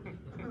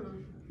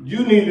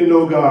 You need to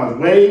know God's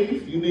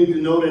ways. You need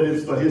to know that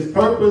it's for his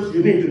purpose.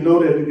 You need to know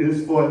that it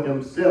is for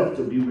himself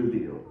to be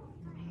revealed.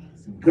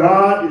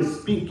 God is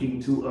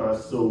speaking to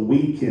us so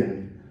we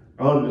can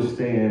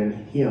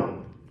understand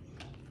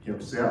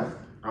himself,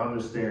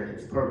 understand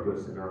his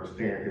purpose, and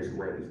understand his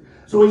ways.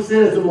 So he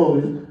says to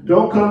Moses,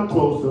 don't come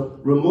closer,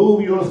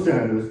 remove your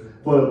sandals,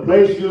 for the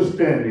place you're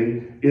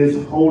standing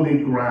is holy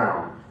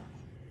ground.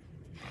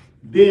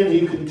 Then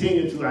he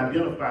continued to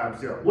identify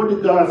himself. What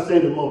did God say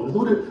to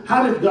Moses?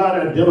 How did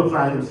God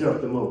identify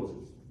himself to Moses?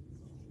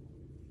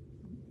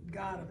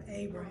 God of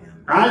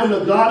Abraham. I am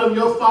the God of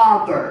your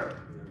father.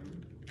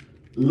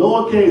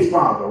 Lowercase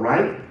father,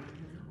 right?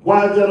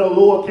 Why is that a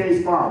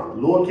lowercase father?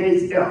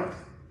 Lowercase f.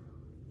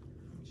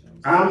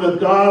 I'm the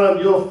God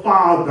of your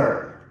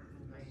father.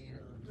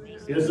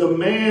 It's a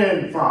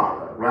man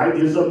father, right?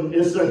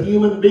 It's a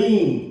human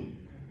being.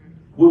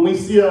 When we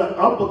see an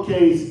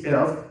uppercase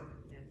f,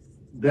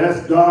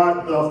 that's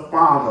God the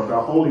Father, the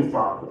Holy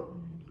Father.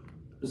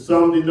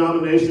 Some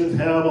denominations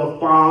have a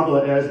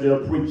father as their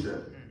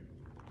preacher.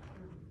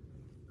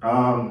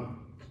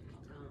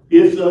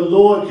 It's a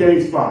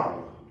lowercase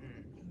father.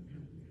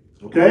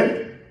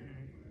 Okay?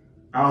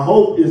 I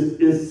hope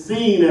it's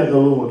seen as a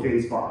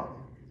lowercase father.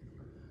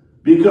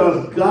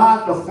 Because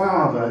God the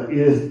Father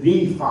is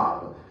the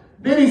Father.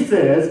 Then he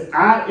says,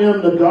 I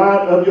am the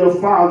God of your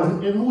father.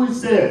 And who he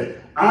says?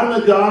 I'm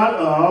the God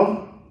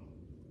of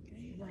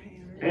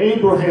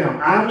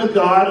Abraham. I'm the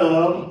God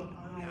of,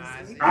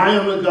 I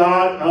am the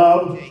God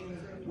of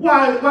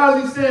Why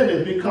is he saying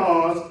this?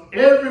 Because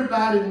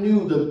everybody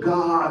knew the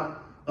God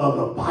of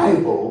the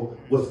Bible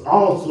was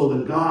also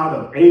the God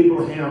of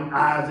Abraham,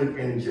 Isaac,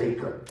 and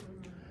Jacob.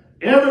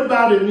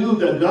 Everybody knew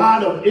the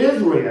God of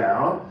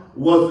Israel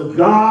was the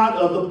God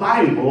of the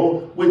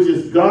Bible, which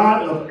is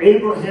God of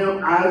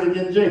Abraham, Isaac,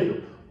 and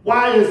Jacob.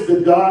 Why is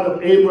the God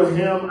of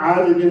Abraham,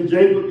 Isaac, and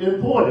Jacob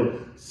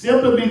important?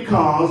 Simply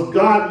because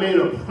God made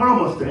a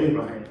promise to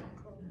Abraham,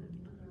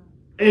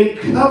 a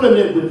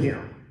covenant with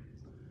him,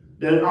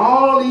 that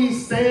all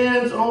these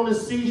sands on the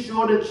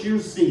seashore that you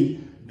see,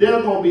 there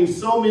are going to be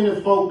so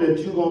many folk that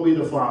you're going to be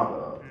the father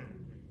of.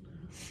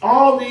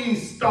 All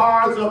these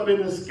stars up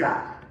in the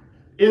sky,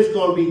 it's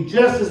going to be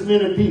just as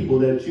many people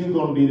that you're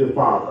going to be the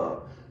father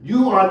of.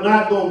 You are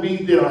not going to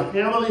be their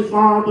heavenly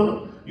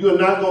father. You are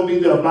not going to be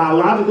their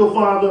biological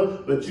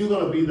father, but you're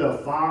going to be their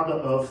father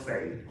of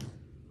faith.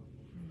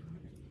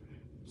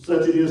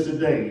 Such it is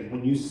today.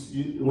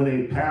 When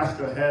a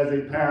pastor has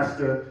a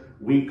pastor,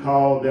 we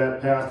call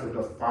that pastor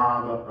the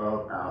father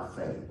of our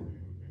faith.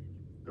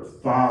 The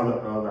father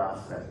of our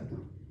faith.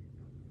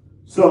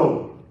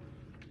 So,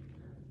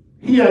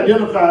 he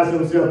identifies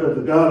himself as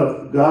the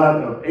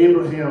God of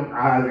Abraham,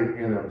 Isaac,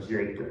 and of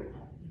Jacob.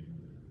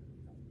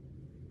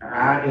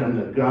 I am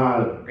the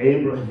God of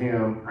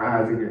Abraham,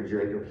 Isaac, and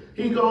Jacob.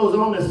 He goes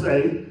on to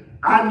say,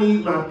 I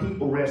need my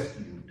people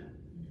rescued.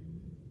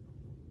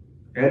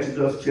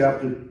 Exodus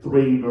chapter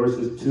 3,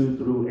 verses 2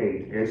 through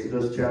 8.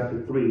 Exodus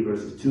chapter 3,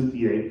 verses 2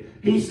 through 8.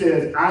 He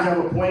says, I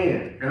have a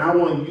plan, and I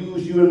want to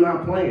use you in my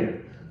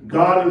plan.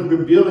 God is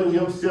revealing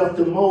himself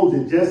to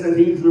Moses, just as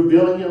he's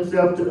revealing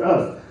himself to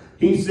us.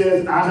 He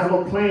says, I have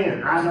a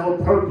plan. I have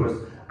a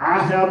purpose. I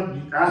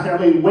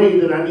have a way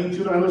that I need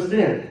you to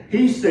understand.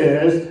 He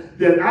says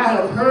that I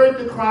have heard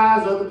the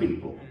cries of the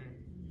people.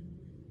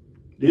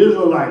 The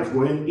Israelites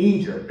were in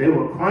Egypt. They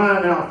were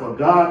crying out for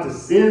God to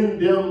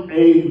send them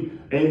a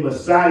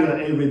Messiah,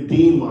 a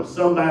Redeemer,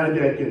 somebody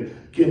that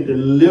can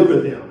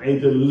deliver them, a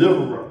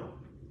deliverer.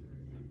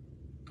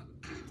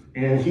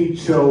 And he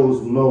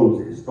chose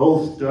Moses,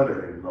 oh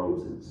stuttering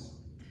Moses.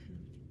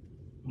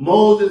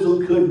 Moses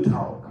who couldn't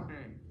talk.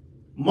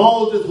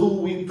 Moses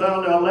who we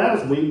found out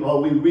last week,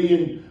 or we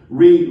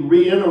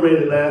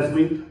reiterated last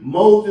week,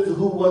 Moses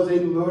who was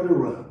a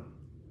murderer.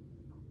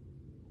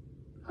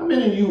 How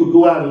many of you would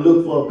go out and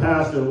look for a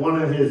pastor and one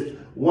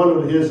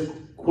of his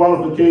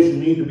qualifications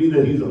need to be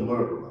that he's a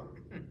murderer?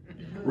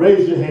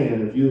 Raise your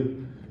hand if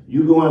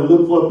you go and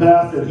look for a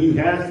pastor, he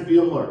has to be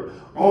a murderer.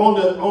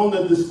 On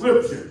the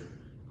description,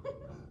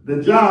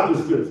 the job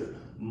description,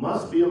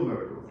 must be a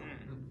murderer.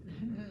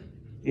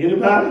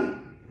 Anybody?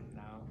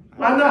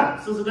 Why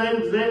not? Sister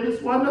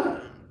Davis, why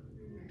not?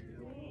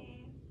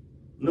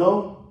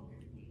 No?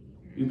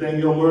 You think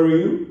he'll murder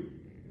you?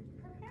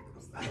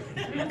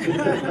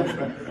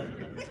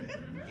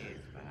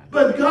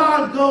 But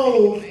God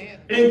goes,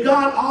 and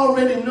God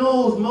already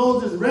knows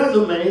Moses'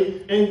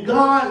 resume, and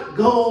God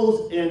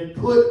goes and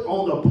put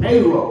on the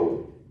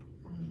payroll,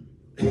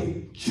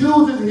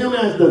 chooses him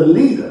as the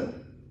leader,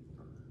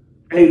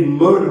 a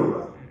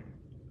murderer.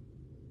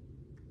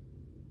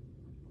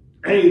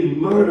 A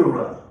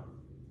murderer.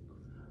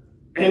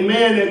 A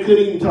man that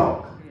couldn't even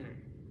talk.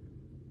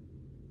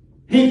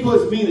 He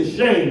puts me to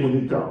shame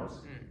when he talks.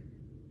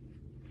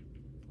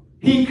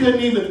 He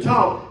couldn't even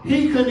talk.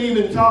 He couldn't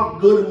even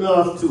talk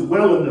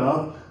well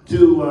enough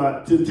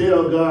to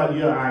tell God,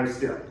 yeah, I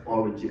accept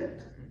or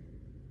reject.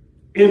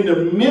 In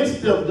the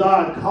midst of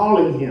God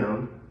calling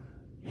him,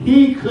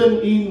 he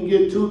couldn't even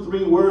get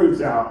 2-3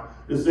 words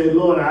out to say,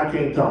 Lord, I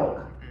can't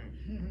talk.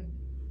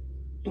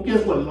 And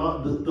guess what?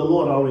 The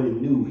Lord already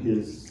knew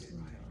his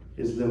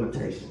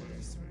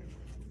limitations.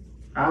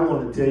 I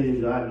want to tell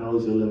you, God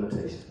knows your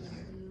limitations.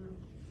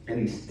 And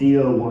he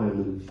still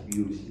wants to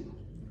use you.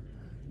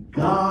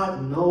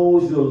 God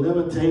knows your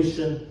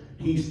limitation.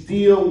 He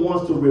still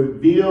wants to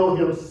reveal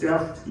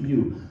himself to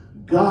you.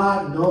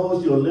 God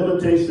knows your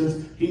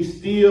limitations. He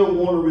still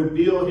wants to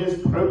reveal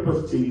his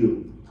purpose to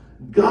you.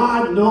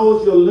 God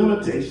knows your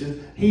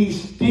limitations. He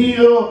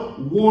still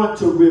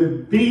wants to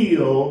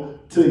reveal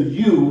to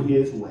you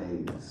his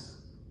ways.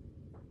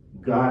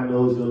 God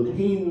knows you.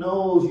 He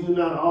knows you're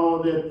not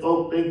all that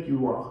folk think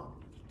you are.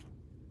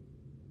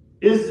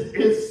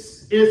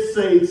 It's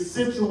a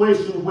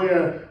situation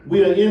where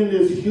we are in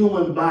this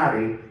human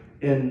body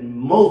and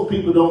most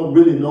people don't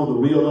really know the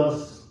real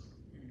us.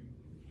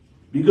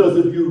 Because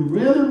if you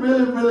really,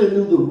 really, really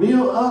knew the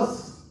real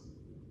us,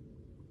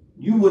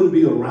 you wouldn't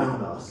be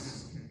around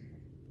us.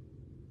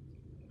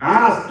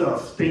 Our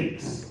stuff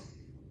stinks.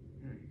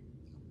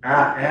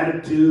 Our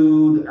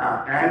attitude,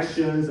 our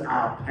actions,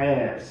 our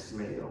past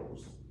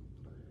smells.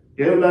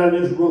 Everybody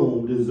in this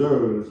room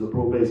deserves a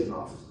probation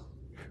officer.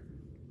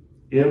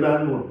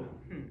 Everybody in the room.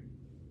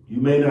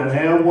 You may not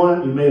have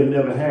one, you may have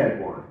never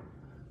had one.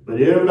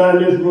 But everybody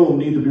in this room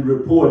needs to be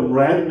reporting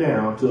right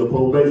now to a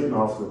probation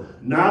officer.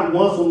 Not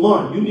once a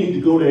month. You need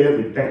to go there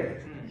every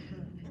day.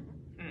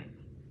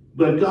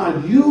 But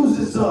God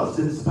uses us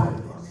in spite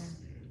of us.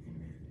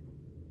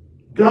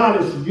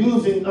 God is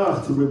using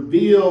us to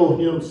reveal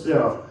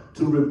himself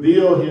to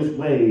reveal his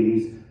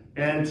ways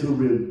and to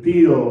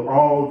reveal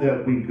all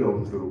that we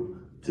go through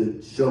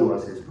to show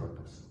us his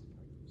purpose.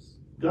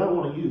 God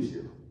want to use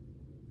you.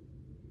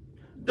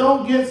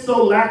 Don't get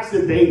so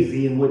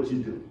lackadaisy in what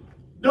you do.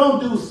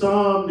 Don't do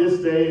some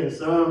this day and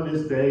some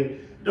this day.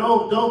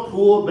 Don't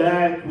pull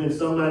back when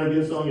somebody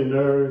gets on your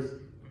nerves.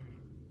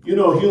 You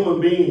know,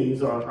 human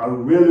beings are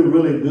really,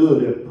 really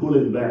good at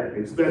pulling back,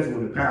 especially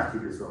when the pastor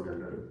gets on their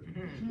nerves.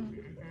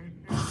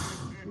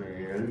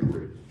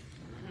 Man,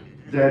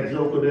 that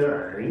joker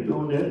there, I ain't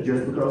doing that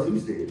just because he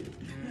said it.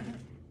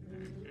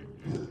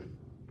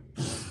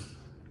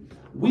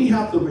 We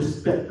have to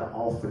respect the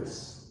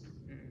office,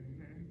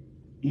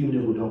 even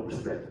if we don't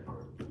respect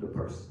the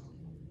person.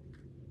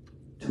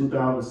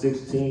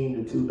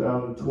 2016 to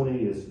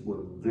 2020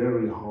 was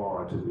very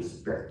hard to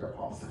respect the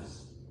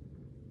office.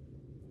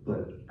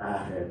 But I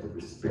had to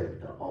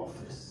respect the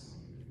office.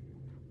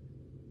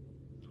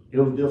 It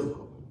was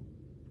difficult.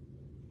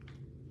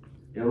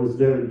 It was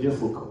very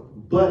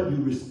difficult. But you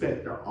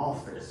respect the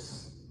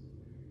office,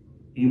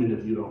 even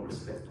if you don't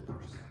respect the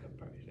person.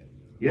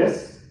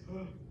 Yes?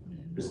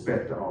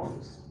 Respect the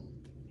office.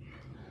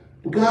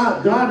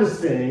 God is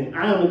saying,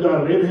 I am the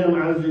God of Abraham,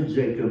 Isaac, and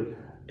Jacob.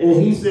 And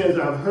he says,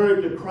 I've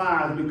heard the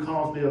cries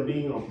because they are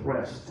being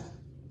oppressed.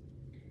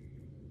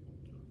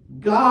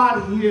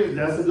 God hears,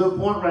 that's a good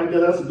point right there.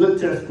 That's a good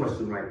test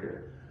question right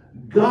there.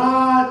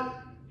 God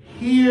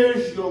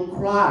hears your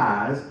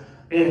cries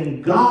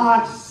and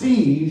God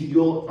sees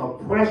your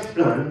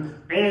oppression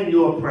and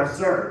your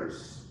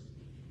oppressors.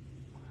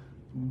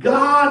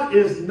 God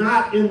is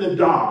not in the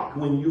dark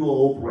when you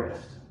are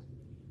oppressed.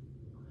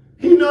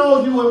 He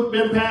knows you have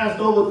been passed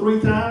over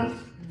 3 times.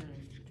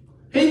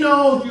 He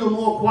knows you're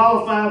more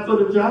qualified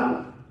for the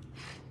job.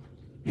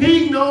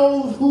 He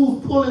knows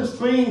who's pulling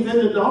strings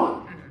in the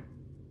dark.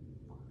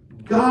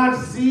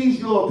 God sees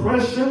your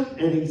oppression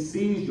and he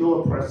sees your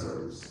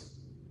oppressors.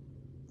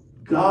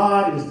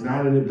 God is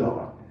not in the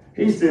dark.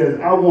 He says,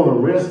 I want to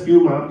rescue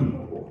my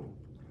people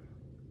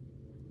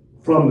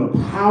from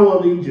the power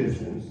of the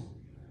Egyptians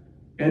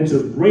and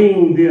to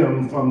bring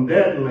them from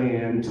that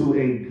land to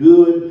a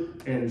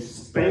good and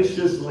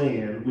spacious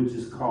land, which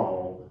is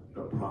called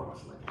the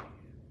Promised Land.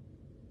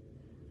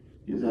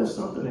 Is that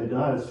something that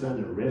God is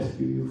trying to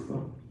rescue you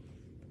from?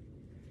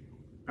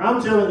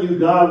 I'm telling you,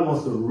 God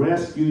wants to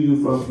rescue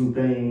you from some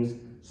things,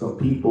 some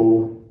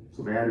people,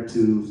 some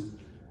attitudes,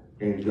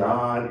 and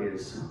God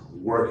is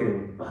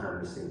working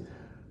behind the scenes.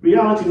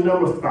 Reality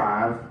number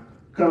 5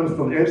 comes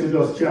from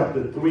Exodus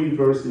chapter 3,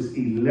 verses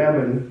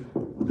 11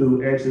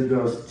 through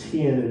Exodus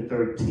 10 and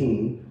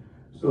 13.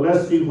 So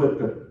let's see what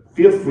the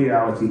 5th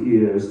reality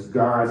is,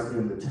 God's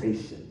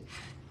invitation.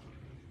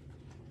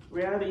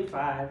 Reality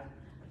 5.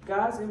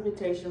 God's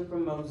invitation for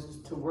Moses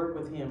to work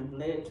with him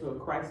led to a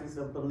crisis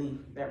of belief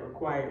that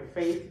required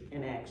faith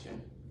and action.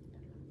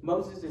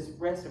 Moses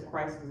expressed a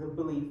crisis of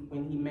belief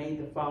when he made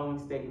the following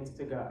statements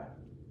to God.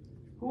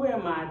 Who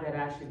am I that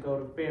I should go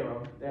to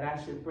Pharaoh, that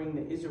I should bring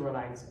the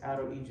Israelites out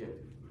of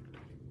Egypt?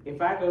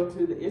 If I go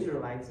to the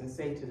Israelites and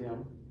say to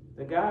them,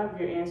 the God of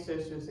your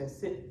ancestors has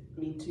sent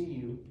me to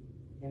you,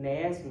 and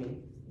they ask me,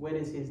 what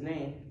is his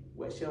name?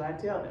 What shall I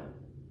tell them?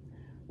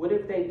 What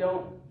if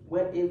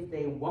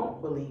they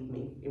won't believe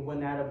me? It will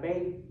not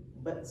obey,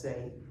 but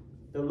say,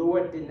 the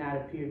Lord did not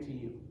appear to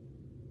you.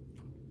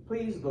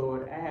 Please,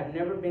 Lord, I have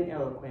never been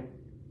eloquent,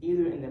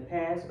 either in the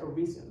past or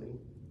recently,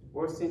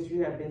 or since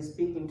you have been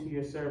speaking to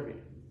your servant,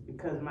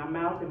 because my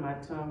mouth and my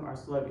tongue are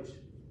sluggish.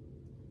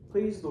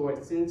 Please,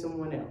 Lord, send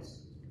someone else.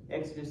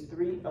 Exodus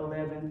 3,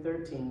 11,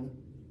 13.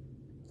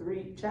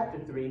 Chapter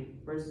 3,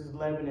 verses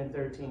 11 and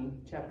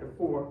 13. Chapter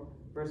 4,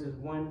 verses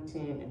 1,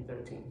 10, and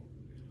 13.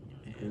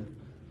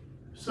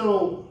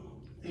 So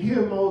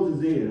here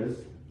Moses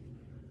is.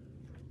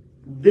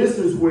 This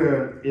is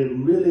where it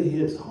really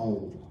hits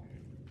home.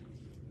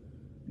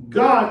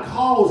 God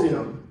calls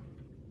him,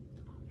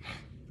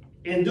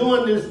 and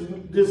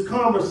during this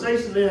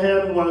conversation they're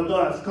having while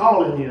God's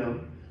calling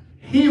him,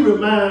 he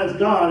reminds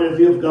God as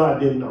if God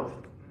didn't know.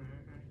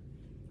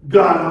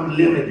 God, I'm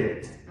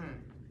limited.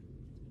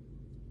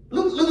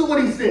 Look at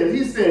what he says.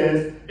 He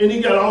says, and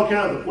he got all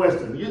kinds of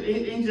questions.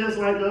 He's just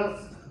like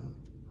us.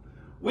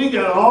 We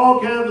got all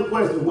kinds of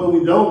questions when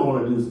we don't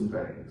want to do some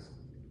things.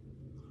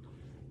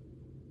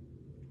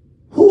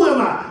 Who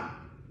am I?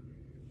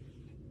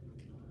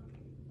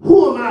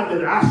 Who am I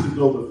that I should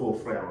go before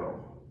Pharaoh?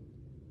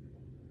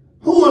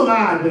 Who am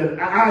I that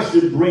I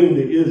should bring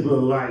the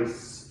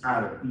Israelites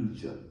out of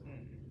Egypt?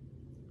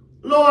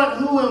 Lord,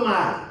 who am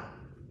I?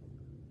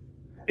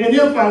 And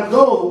if I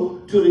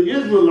go to the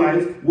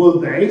Israelites, will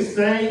they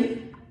say,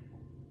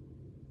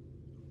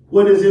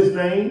 what is his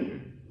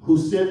name? Who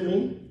sent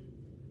me?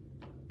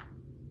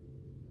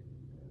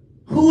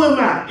 Who am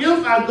I?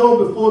 If I go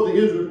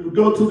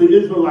to the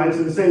Israelites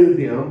and say to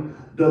them,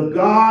 the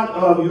God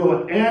of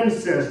your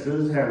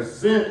ancestors have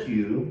sent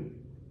me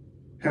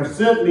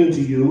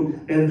to you,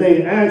 and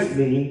they ask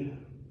me,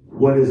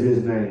 what is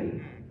his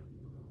name?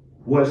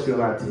 What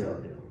shall I tell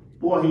them?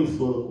 Boy, he's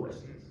full of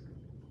questions.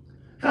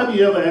 Have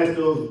you ever asked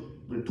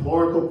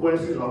rhetorical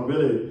questions or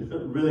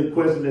really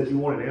questions that you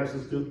wanted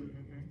answers to?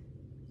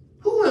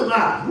 Who am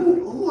I?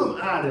 Who am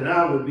I that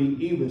I would be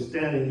even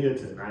standing here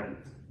tonight?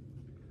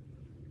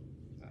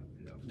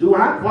 Do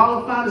I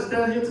qualify to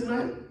stand here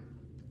tonight?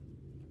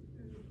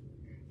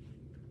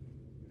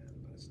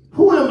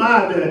 Who am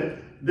I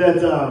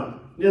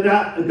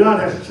that God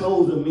has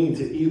chosen me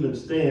to even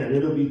stand?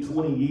 It'll be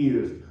 20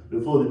 years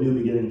before the New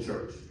Beginning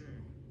Church.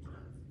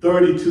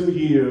 32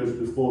 years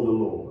before the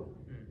Lord.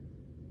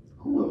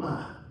 Who am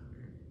I?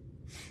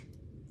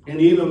 And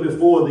even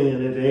before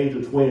then, at the age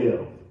of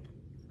 12,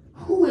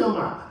 who am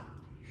I?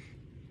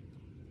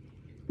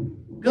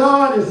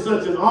 God is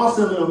such an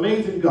awesome and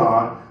amazing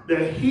God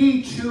that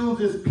he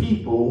chooses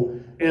people,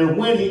 and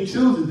when he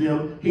chooses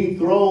them, he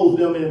throws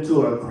them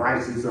into a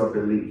crisis of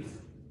belief.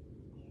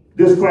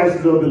 This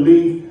crisis of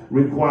belief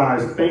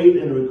requires faith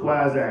and it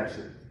requires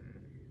action.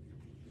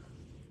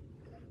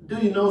 Do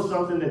you know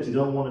something that you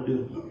don't want to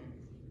do?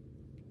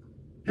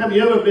 Have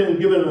you ever been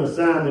given an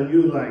assignment and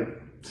you're like,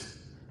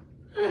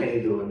 I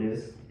ain't doing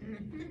this?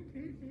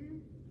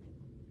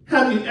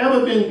 Have you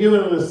ever been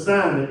given an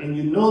assignment and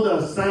you know the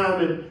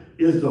assignment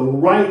is the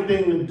right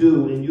thing to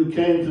do and you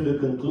came to the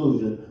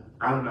conclusion,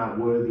 I'm not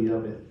worthy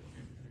of it?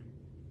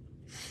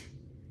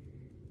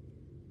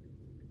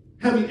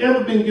 Have you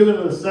ever been given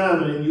an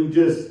assignment and you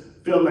just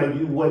felt like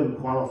you wasn't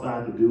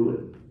qualified to do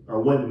it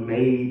or wasn't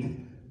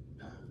made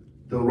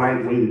the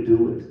right way to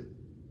do it?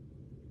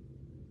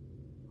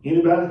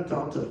 Anybody?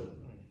 Talk to me.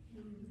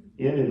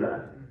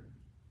 Anybody?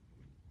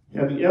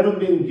 Have you ever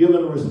been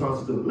given a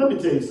responsibility? Let me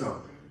tell you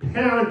something.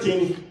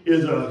 Parenting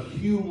is a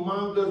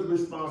humongous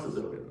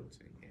responsibility.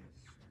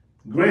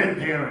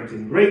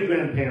 Grandparenting,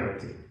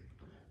 great-grandparenting.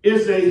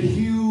 It's a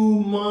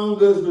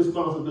humongous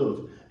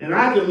responsibility. And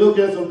I can look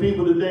at some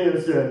people today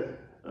and say,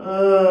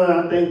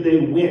 I think they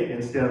went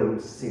instead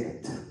of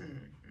sent.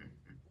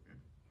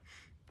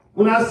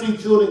 When I see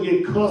children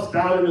get cussed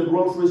out in the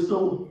grocery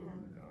store,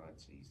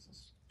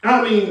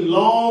 I mean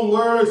long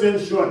words and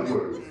short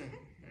words.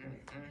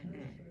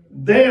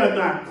 They are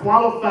not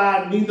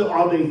qualified, neither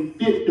are they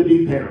fit to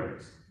be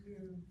parents.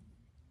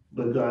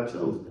 But God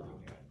chose them.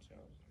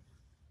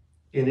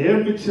 And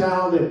every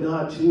child that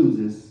God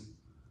chooses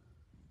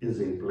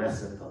is a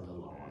blessing from the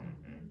Lord.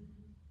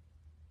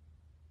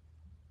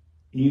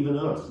 Even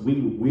us,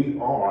 we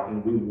are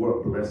and we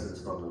were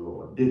blessings from the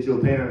Lord. Did your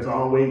parents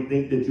always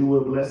think that you were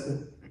a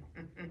blessing?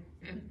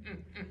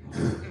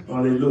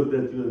 Or they looked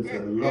at you and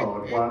said,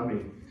 Lord, why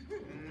me?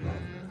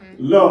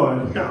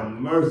 Lord, have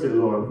mercy,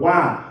 Lord.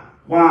 Why?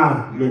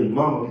 Why?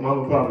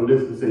 Mama probably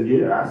listened and said,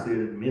 yeah, I said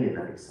it many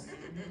nights.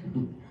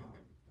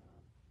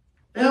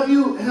 Have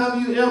you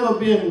ever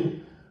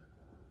been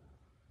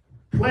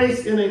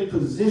placed in a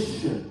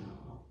position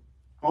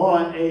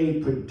or a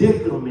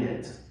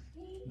predicament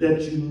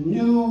that you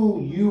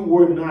knew you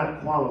were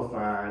not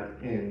qualified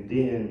and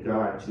then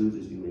God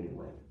chooses you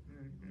anyway?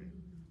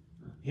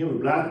 Henry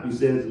Blackaby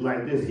says it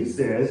like this. He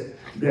says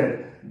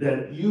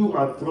that you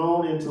are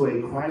thrown into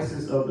a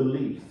crisis of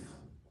belief.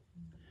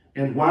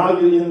 And while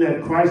you're in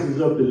that crisis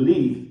of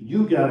belief,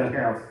 you got to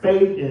have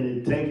faith and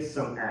it takes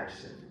some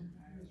action.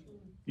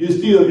 You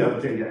still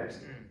got to take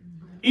action.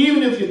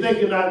 Even if you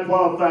think you're not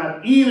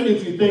qualified, even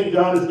if you think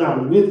God is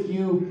not with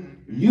you,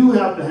 you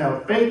have to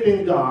have faith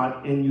in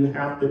God and you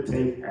have to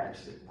take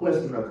action.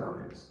 Questions or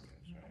comments?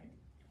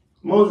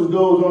 Moses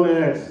goes on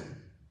to ask,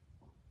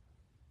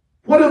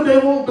 what if they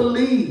won't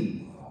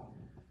believe?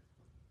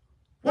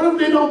 What if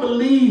they don't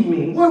believe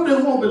me? What if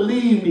they won't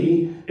believe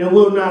me and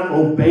will not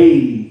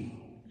obey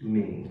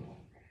me?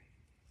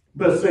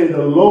 But say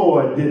the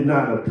Lord did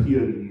not appear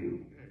to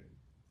you.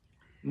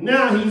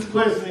 Now he's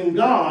questioning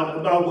God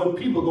about what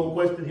people are going to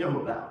question him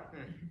about.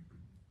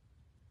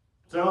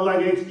 Sound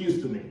like an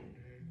excuse to me.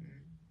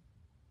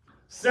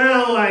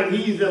 Sound like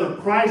he's in a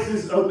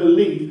crisis of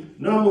belief.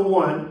 Number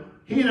one,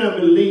 he doesn't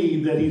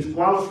believe that he's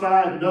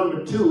qualified.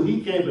 Number two, he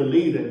can't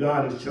believe that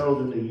God has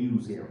chosen to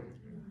use him.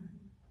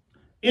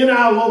 In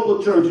our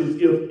local churches,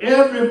 if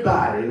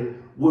everybody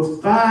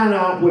would find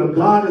out where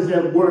God is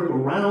at work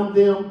around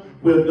them,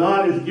 where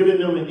God is giving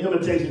them an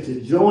invitation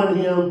to join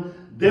him,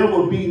 there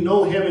will be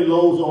no heavy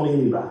loads on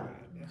anybody.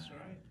 That's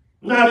right.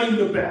 Not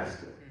even the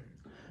pastor.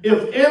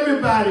 If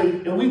everybody,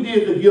 and we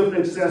did the gift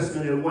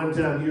assessment at one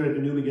time here at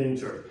the New Beginning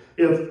Church,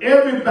 if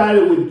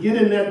everybody would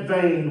get in that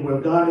vein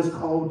where God has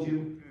called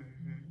you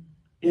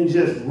and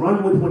just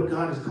run with what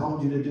God has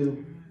called you to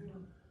do,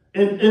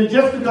 and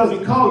just because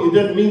he called you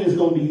doesn't mean it's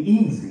going to be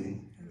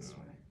easy. That's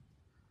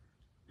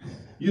right.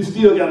 You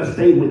still got to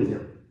stay with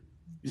him.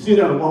 You still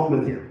got to walk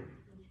with him.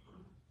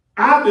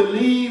 I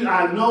believe,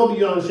 I know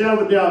beyond a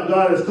shadow of a doubt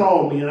God has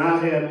called me, and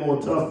I had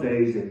more tough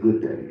days than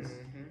good days.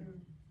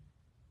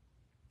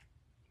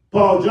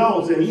 Paul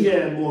Jones said he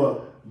had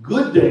more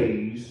good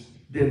days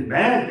than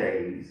bad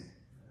days.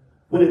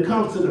 When it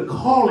comes to the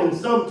calling,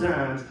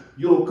 sometimes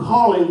your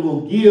calling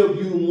will give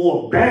you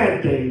more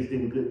bad days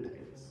than good days.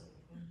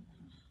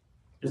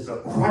 It's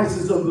a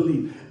crisis of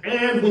belief.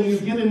 And when you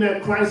get in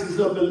that crisis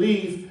of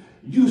belief,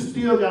 you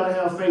still got to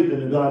have faith in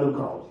the God who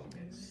called you.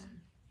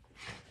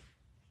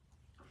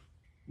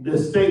 the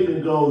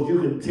statement goes,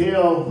 you can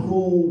tell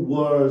who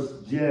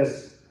was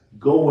just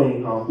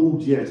going or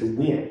who just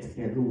went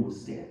and who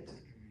was sent.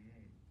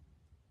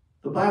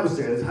 The Bible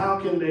says, how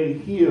can they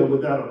hear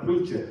without a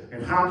preacher?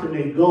 And how can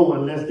they go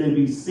unless they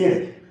be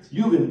sent?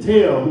 You can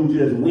tell who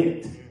just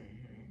went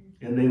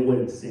and they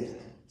weren't sent.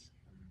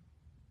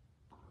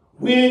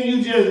 When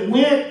you just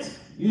went,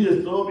 you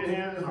just throw up your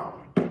hands and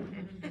holler.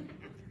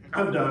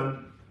 I'm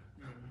done.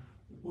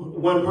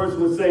 One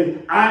person would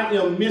say, I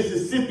am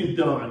Mississippi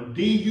done.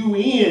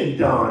 D-U-N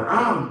done.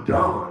 I'm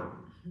done.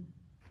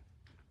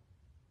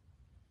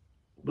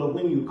 But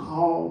when you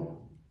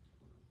call,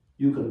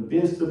 you're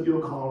convinced of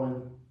your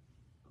calling.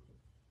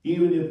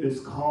 Even if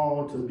it's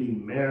called to be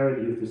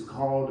married, if it's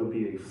called to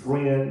be a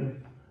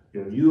friend,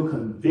 if you're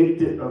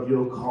convicted of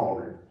your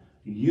calling,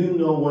 you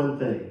know one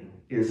thing.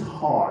 It's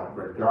hard,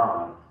 but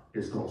God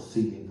is going to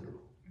see you through.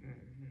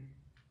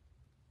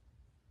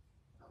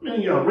 I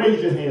mean, y'all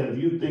raise your hand if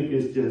you think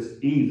it's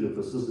just easy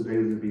for Sister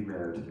Davis to be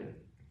married today.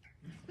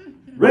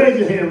 Raise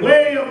your hand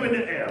way up in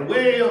the air,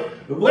 way up,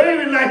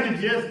 waving like you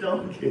just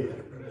don't care.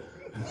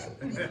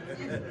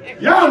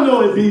 Y'all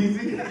know it's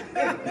easy.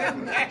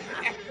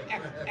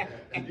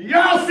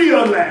 Y'all see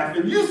her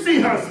laughing. You see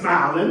her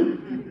smiling.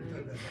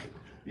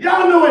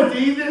 Y'all know it's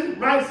easy,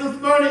 right, Sister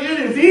Bernie? It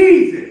is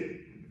easy.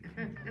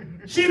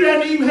 She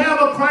doesn't even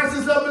have a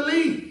crisis of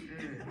belief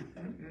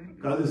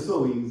because it's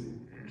so easy.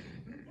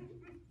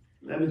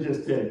 Let me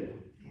just tell you,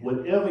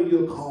 whatever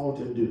you're called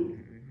to do,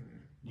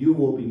 you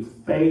will be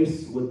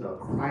faced with a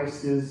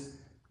crisis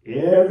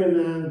every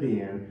now and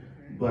then,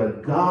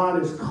 but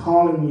God is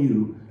calling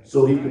you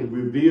so he can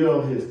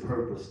reveal his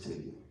purpose to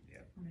you,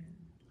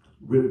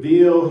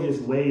 reveal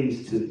his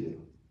ways to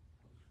you,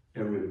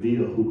 and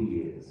reveal who he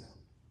is.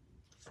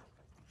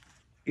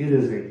 It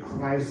is a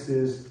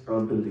crisis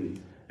of belief.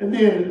 And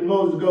then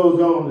Moses goes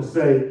on to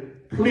say,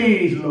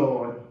 please,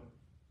 Lord,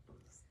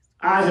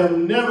 I have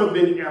never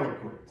been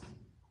eloquent.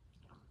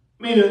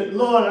 Meaning,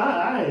 Lord,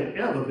 I ain't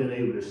ever been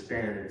able to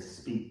stand and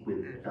speak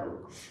with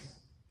eloquence.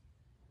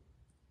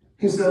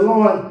 He said,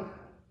 Lord,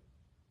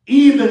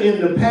 either in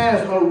the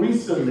past or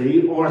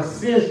recently, or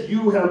since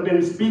you have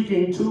been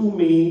speaking to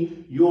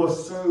me, your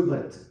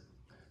servant.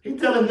 He's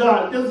telling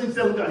God, doesn't he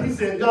tell God? He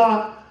said,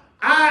 God,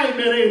 I ain't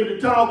been able to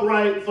talk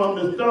right from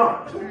the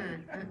start.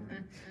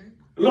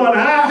 Lord,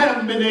 I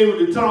haven't been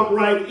able to talk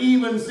right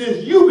even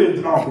since you've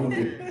been talking to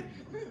me.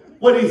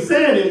 What he's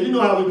saying is, you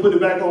know how we put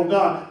it back on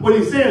God. What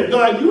he's saying is,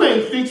 God, you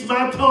ain't fixed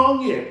my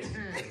tongue yet.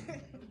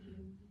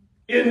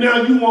 And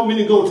now you want me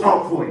to go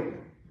talk for you.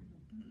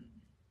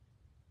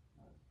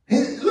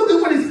 Look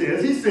at what he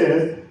says.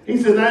 He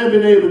says, I ain't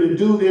been able to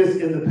do this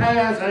in the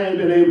past. I ain't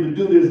been able to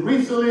do this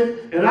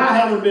recently. And I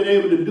haven't been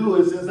able to do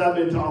it since I've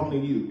been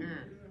talking to you.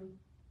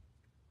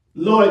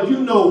 Lord, you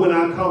know when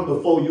I come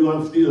before you,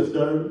 I'm still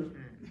stirring.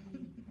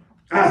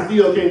 I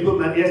still can't put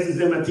my S's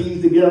and my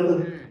T's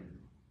together.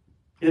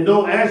 And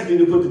don't ask me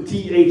to put the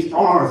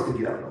THRs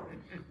together.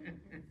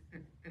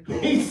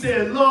 He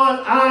said, Lord,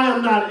 I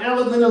am not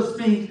eloquent of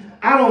speech.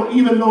 I don't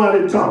even know how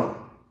to talk.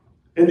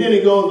 And then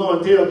he goes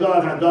on to tell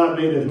God how God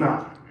made his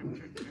mouth.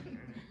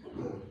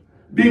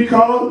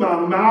 Because my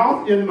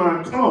mouth and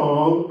my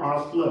tongue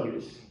are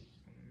sluggish.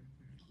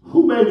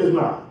 Who made his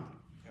mouth?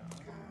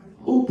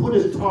 Who put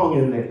his tongue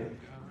in there?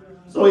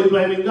 So he's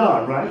blaming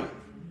God, right?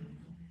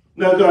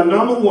 Now, God,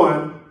 number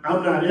one,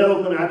 I'm not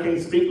eloquent. I can't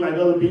speak like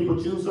other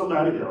people. Choose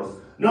somebody else.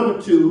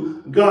 Number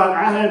two, God,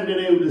 I haven't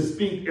been able to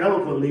speak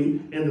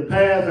eloquently in the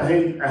past.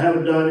 I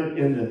haven't done it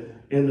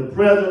in the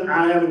present.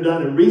 I haven't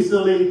done it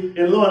recently.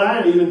 And Lord, I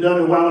ain't even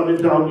done it while I've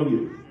been talking to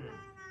you.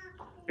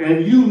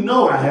 And you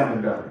know I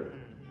haven't done it.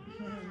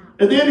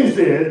 And then he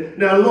says,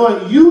 now,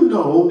 Lord, you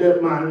know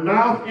that my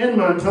mouth and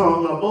my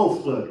tongue are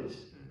both sluggish.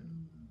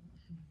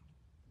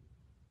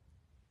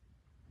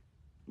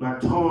 My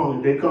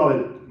tongue, they call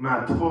it,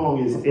 my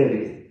tongue is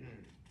heavy.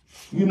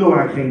 You know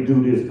I can't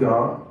do this,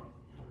 God.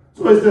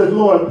 So it says,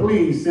 Lord,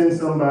 please send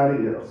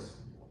somebody else.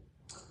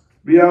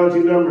 Reality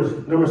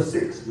number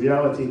 6.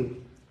 Reality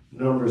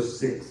number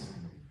 6.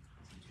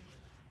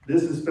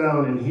 This is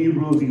found in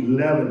Hebrews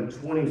 11,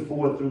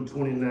 24 through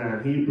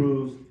 29.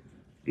 Hebrews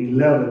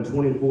 11,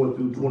 24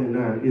 through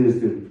 29 is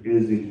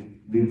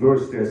the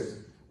verse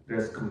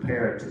that's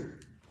comparative.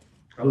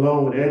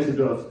 Along with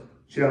Exodus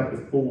chapter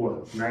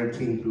 4,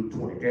 19 through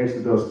 20.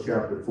 Exodus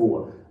chapter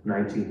 4,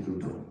 19 through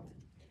 20.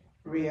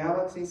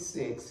 Reality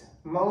 6.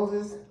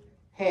 Moses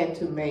had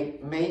to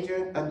make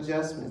major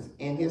adjustments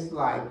in his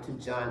life to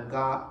join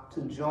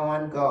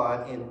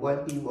God in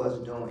what he was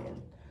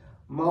doing.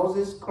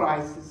 Moses'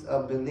 crisis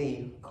of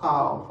belief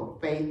called for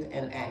faith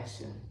and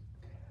action.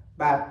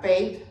 By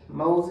faith,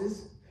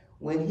 Moses,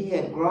 when he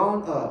had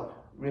grown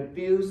up,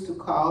 refused to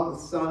call the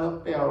son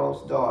of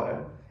Pharaoh's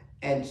daughter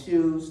and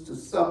choose to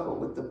suffer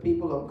with the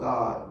people of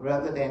God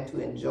rather than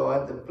to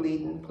enjoy the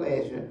fleeting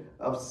pleasure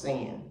of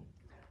sin.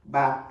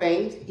 By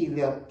faith, he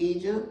left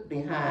Egypt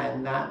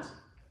behind, not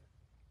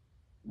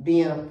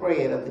being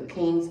afraid of the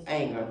king's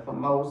anger for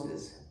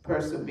Moses'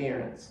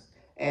 perseverance,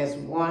 as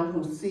one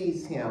who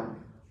sees him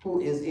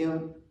who is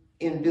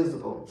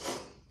invisible.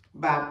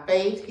 By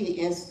faith he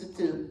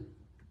instituted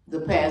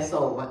the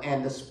Passover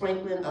and the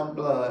sprinkling of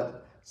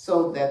blood,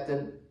 so that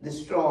the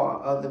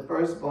destroyer of the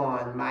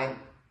firstborn might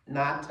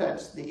not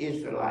touch the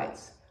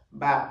Israelites.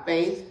 By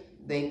faith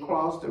they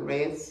crossed the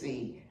Red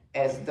Sea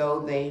as though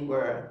they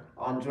were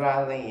on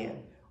dry land.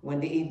 When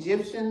the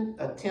Egyptians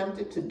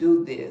attempted to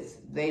do this,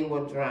 they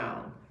were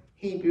drowned.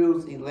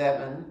 Hebrews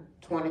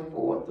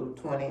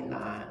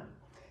 11:24-29.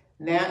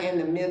 Now in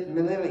the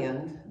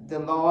millennium, the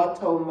Lord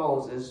told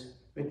Moses,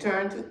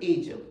 "Return to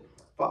Egypt,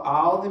 for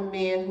all the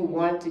men who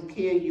wanted to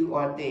kill you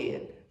are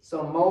dead."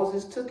 So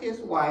Moses took his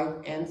wife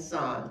and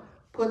son,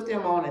 put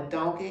them on a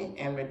donkey,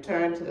 and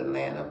returned to the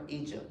land of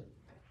Egypt.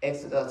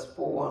 Exodus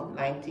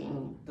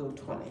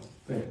 4:19-20.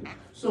 Thank you.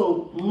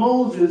 So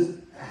Moses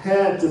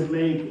had to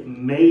make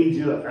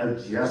major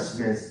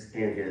adjustments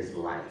in his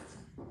life.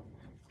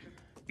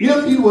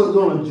 If he was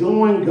going to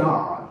join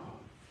God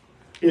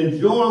and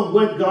join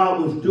what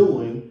God was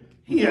doing,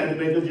 he had to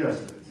make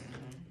adjustments.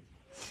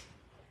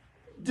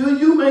 Do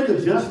you make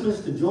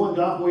adjustments to join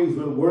God where he's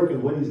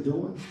working, what he's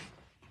doing?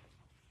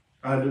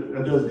 Or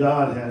does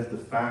God have to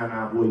find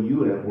out where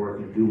you at work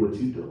and do what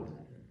you're doing?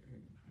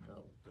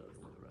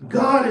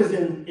 God is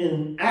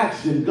in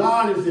action.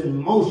 God is in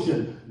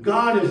motion.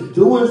 God is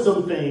doing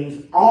some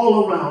things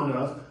all around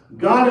us.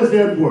 God is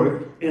at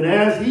work. And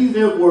as he's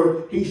at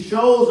work, he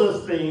shows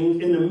us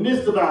things in the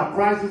midst of our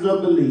crisis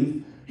of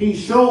belief. He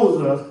shows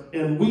us,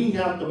 and we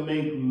have to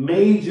make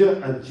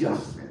major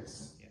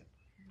adjustments.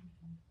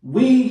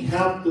 We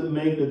have to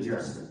make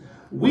adjustments.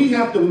 We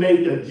have to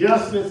make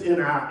adjustments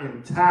in our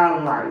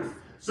entire life.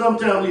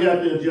 Sometimes we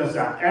have to adjust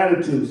our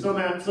attitude.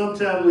 Sometimes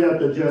we have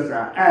to adjust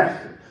our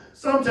action.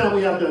 Sometimes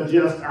we have to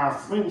adjust our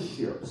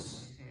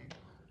friendships.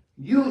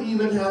 You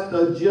even have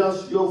to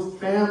adjust your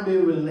family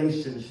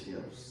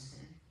relationships.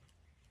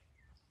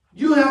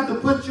 You have to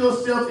put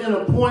yourself in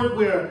a point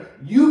where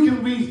you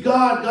can reach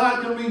God,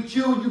 God can reach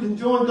you, you can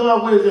join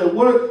God where he's at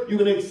work, you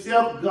can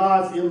accept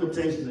God's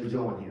invitation to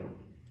join him.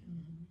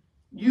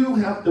 You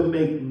have to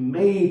make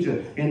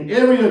major, and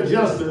every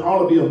adjustment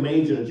ought to be a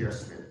major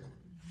adjustment.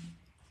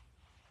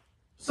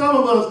 Some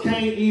of us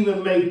can't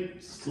even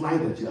make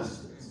slight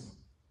adjustments.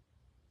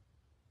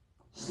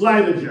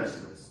 Slight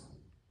adjustments.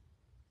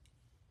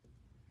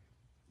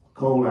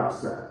 Cold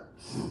outside.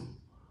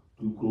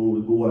 Too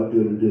cold to go out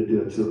there to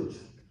their church.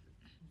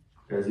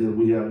 As if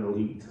we have no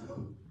heat.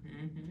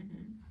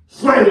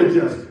 Slight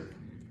adjustment.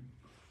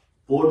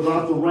 4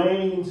 drops of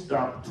rain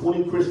stopped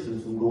 20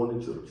 Christians from going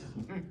to church.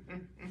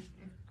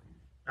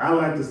 I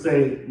like to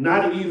say,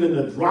 not even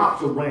the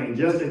drops of rain,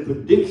 just a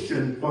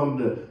prediction from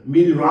the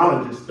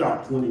meteorologist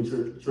stopped 20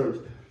 church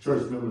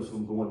members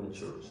from going to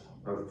church.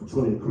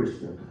 20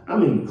 Christians. I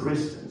mean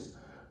Christians.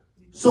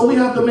 So we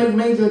have to make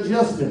major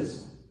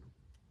adjustments.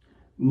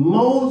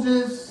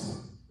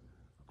 Moses'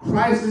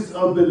 crisis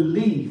of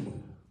belief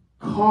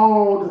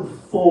called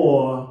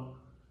for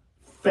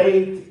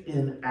faith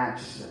in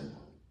action.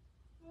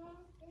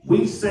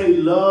 We say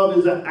love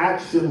is an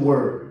action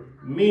word,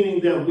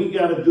 meaning that we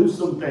got to do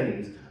some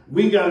things.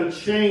 We got to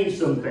change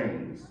some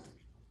things.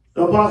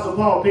 The Apostle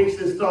Paul picks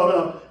this thought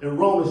up in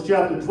Romans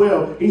chapter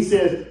 12. He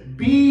says,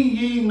 "Be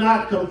ye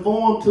not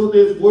conformed to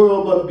this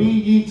world, but be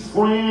ye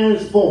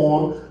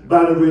transformed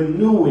by the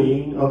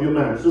renewing of your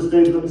mind." So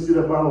David, let me see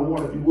that bottle of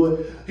water if you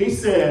would. He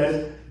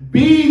says,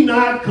 "Be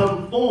not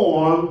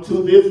conformed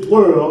to this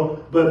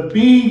world, but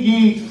be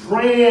ye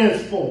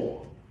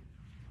transformed."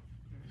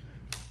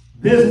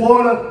 This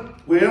water,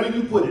 wherever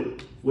you put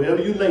it, wherever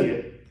you lay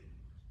it,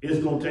 it's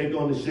going to take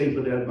on the shape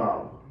of that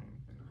bottle.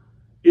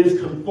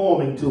 It's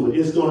conforming to it.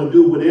 It's going to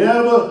do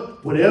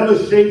whatever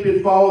shape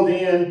it falls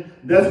in.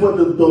 That's what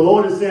the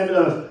Lord is saying to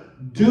us.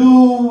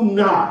 Do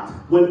not,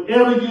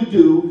 whatever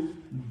you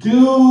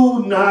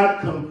do not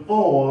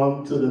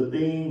conform to the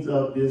things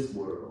of this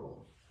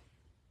world.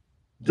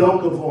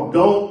 Don't conform.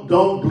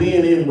 Don't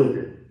blend in with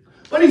it.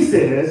 But he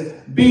says,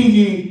 be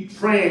ye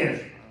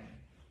transformed.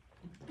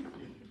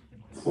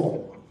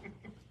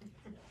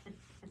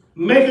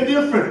 Make a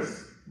difference.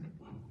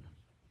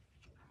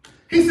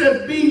 He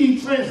says, be ye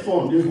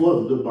transformed. This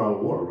was a good bottle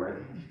of water, right?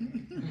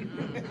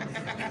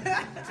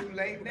 Too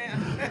late now.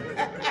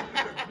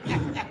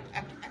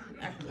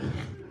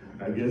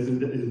 I guess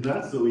it's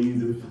not so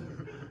easy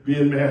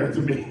being married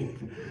to me.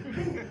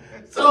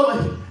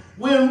 So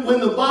when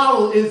the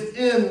water is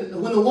in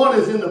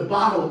the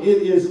bottle,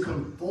 it is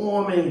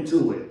conforming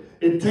to it.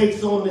 It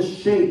takes on the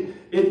shape.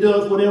 It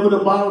does whatever the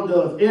bottle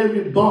does.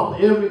 Every bump,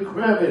 every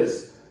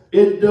crevice,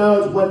 it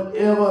does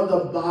whatever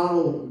the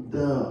bottle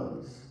does.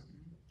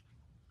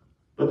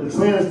 But the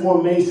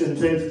transformation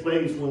takes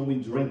place when we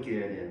drink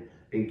it, and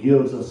it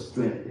gives us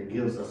strength. It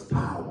gives us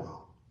power.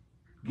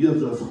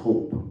 Gives us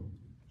hope.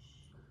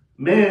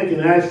 Man can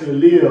actually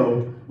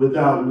live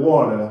without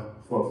water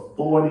for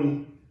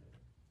 40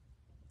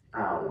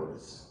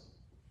 hours.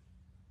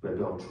 But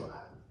don't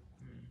try.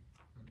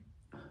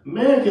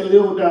 Man can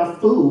live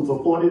without food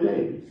for 40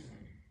 days.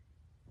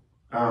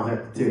 I don't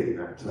have to tell you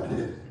not to try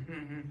that.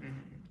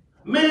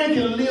 Man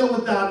can live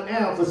without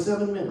air for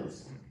 7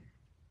 minutes.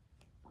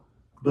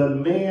 But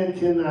man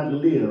cannot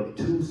live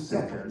 2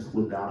 seconds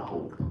without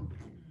hope.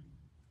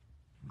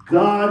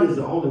 God is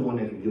the only one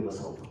that can give us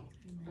hope.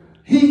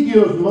 He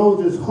gives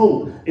Moses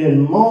hope,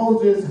 and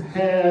Moses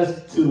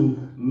has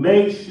to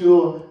make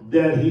sure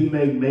that he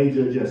make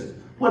major adjustments.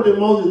 What did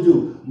Moses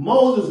do?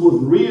 Moses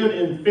was reared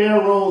in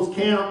Pharaoh's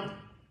camp.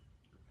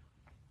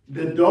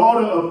 The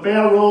daughter of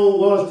Pharaoh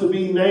was to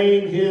be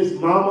named his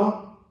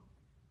mama.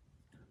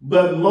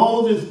 But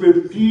Moses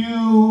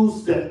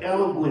refused the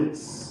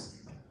eloquence.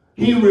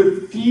 He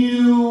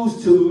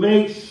refused to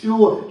make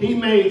sure, he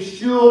made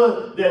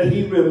sure that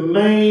he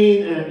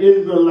remained an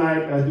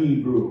Israelite, a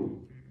Hebrew.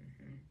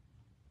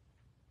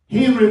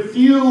 He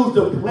refused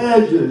the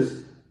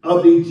pleasures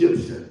of the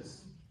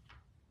Egyptians.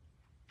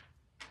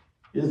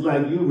 It's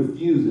like you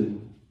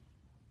refusing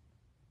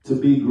to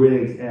be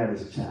Greg's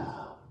average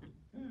child.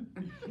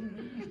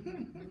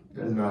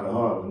 That's not a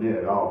hard one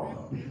there at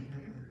all.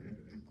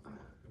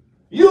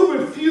 You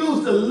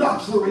refuse the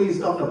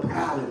luxuries of the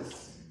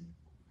palace.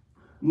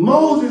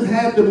 Moses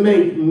had to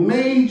make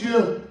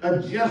major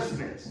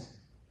adjustments.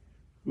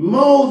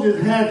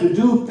 Moses had to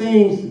do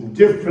things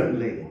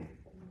differently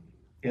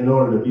in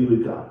order to be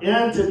with God.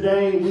 And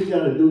today, we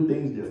got to do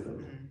things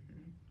differently.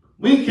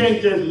 We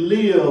can't just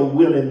live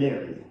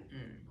willy-nilly.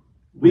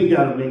 We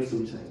got to make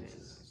some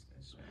changes.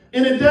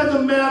 And it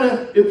doesn't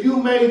matter if you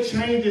made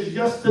changes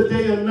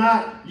yesterday or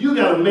not. You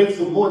got to make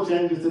some more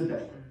changes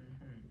today.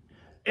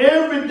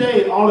 Every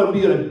day ought to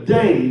be a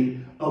day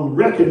of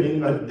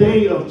reckoning, a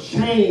day of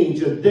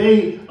change, a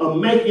day of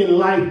making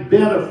life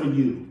better for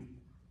you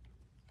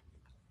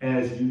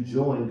as you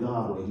join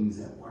God where he's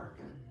at work.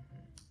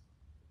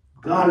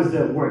 God is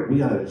at work. We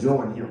got to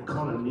join him.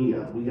 Come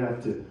near. We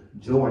got to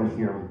join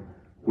him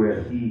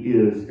where he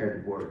is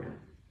at work.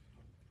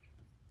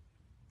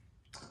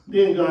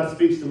 Then God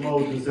speaks to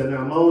Moses and said,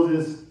 now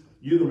Moses,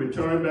 you can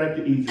return back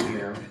to Egypt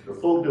now. The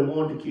folk that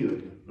wanted to kill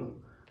you,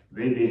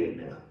 they dead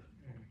now.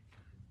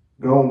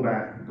 Going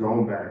back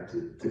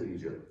to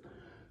Egypt.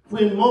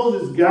 When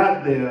Moses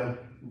got there,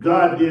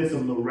 God did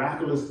some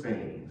miraculous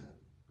things.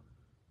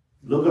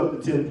 Look up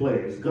the 10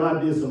 plagues.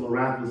 God did some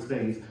miraculous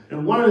things.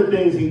 And one of the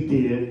things he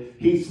did,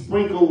 he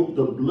sprinkled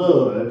the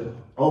blood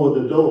over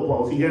the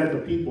doorposts. He had the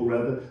people,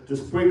 rather, to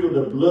sprinkle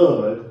the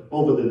blood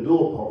over the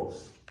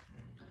doorposts.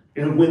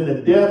 And when the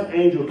death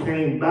angel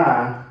came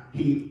by,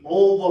 he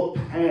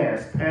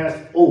passed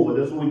over.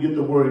 That's where we get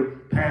the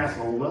word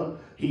Passover.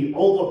 He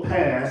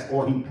overpassed,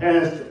 or he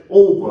passed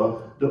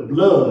over the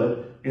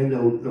blood, and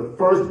the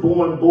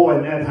firstborn boy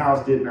in that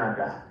house did not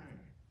die.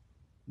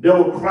 There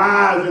were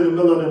cries in the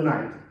middle of the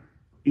night.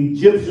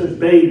 Egyptians'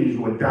 babies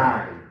were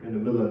dying in the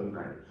middle of the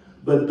night.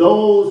 But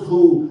those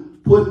who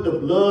put the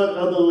blood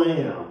of the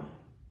lamb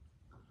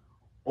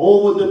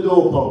over the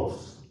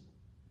doorposts,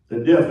 the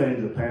death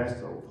angel passed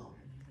over.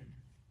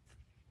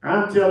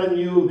 I'm telling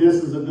you,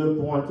 this is a good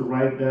point to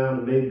write down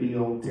and maybe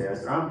on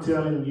test. I'm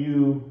telling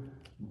you,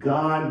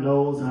 God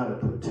knows how to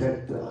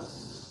protect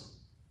us.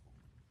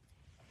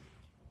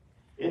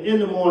 In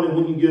the morning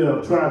when you get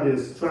up, try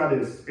this.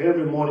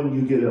 Every morning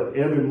you get up.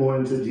 Every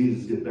morning till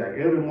Jesus gets back.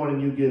 Every morning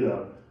you get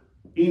up.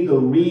 Either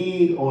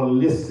read or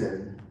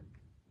listen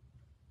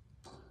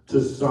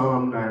to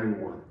Psalm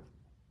 91.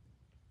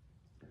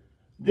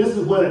 This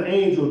is what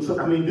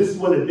this is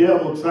what the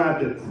devil tried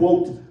to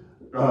quote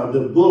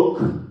the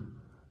book,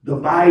 the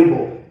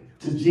Bible,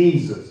 to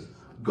Jesus.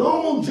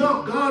 Go on,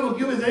 jump. God will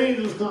give his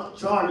angels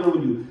charge over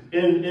you.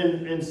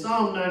 In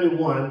Psalm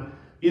 91,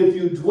 if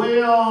you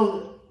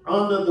dwell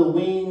under the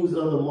wings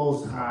of the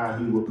Most High,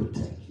 he will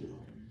protect you.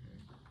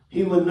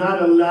 He will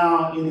not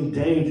allow any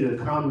danger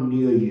to come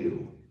near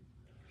you.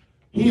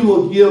 He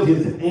will give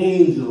his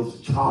angels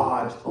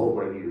charge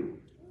over you.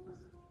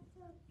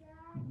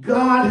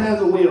 God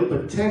has a way of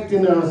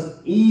protecting us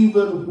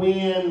even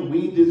when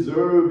we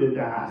deserve to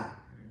die.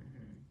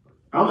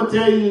 I'm going to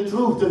tell you the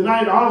truth.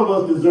 Tonight, all of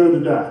us deserve to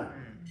die.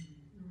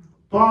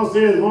 Paul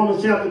says in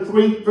Romans chapter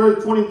 3,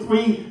 verse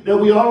 23, that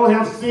we all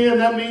have sinned.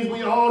 That means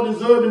we all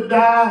deserve to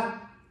die.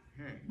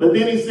 But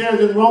then he says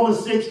in Romans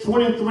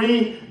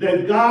 6:23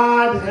 that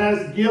God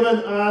has given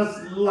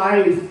us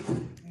life.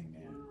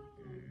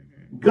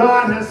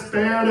 God has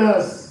spared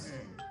us.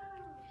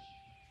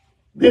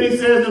 Then he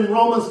says in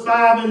Romans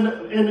 5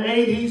 and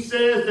 8, he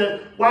says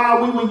that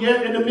while we were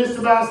yet in the midst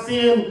of our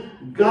sin,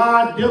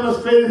 God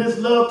demonstrated his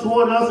love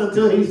toward us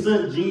until he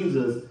sent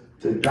Jesus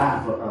to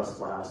die for us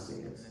for our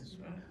sins.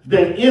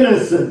 The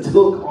innocent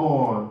took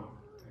on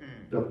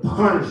the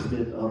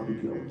punishment of the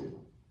guilty.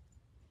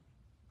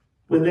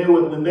 When they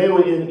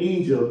were in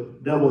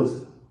Egypt, there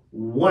was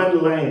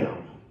one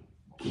lamb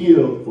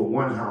killed for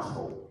one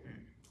household.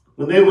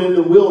 When they were in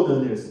the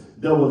wilderness,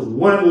 there was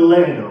one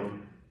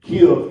lamb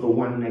killed for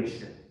one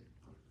nation.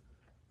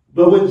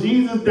 But when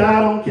Jesus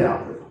died on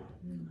Calvary,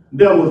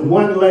 there was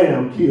one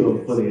lamb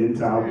killed for the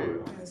entire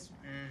world.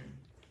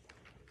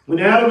 When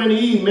Adam and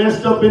Eve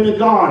messed up in the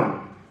garden,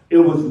 it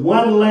was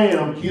one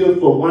lamb killed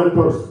for one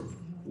person.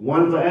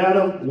 One for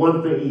Adam,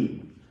 one for Eve.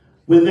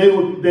 When they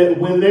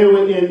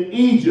were in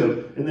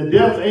Egypt and the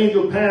death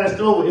angel passed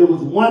over, it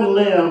was one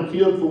lamb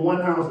killed for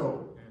one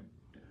household.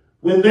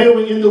 When they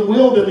were in the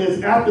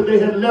wilderness, after they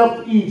had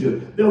left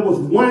Egypt, there was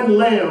one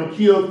lamb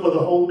killed for the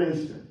whole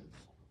nation.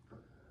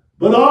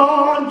 But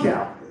on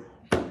Calvary,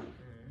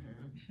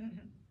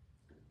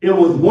 it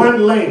was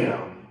one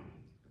lamb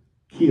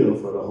killed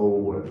for the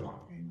whole world.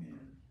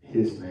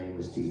 His name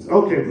is Jesus.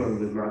 Okay, brother,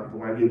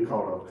 before I get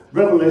caught up.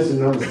 Revelation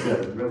number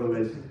 7.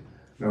 Revelation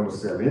number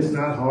 7. It's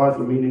not hard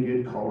for me to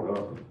get caught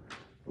up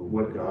with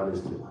what God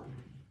is doing.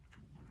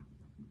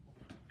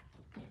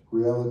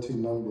 Reality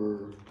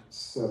number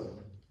 7.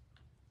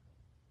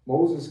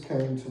 Moses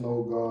came to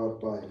know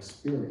God by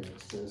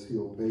experience as he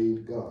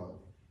obeyed God,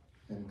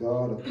 and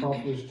God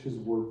accomplished his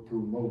work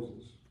through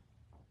Moses.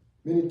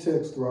 Many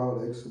texts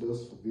throughout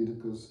Exodus,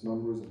 Leviticus,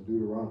 Numbers, and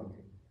Deuteronomy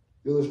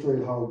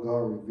illustrate how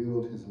God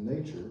revealed his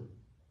nature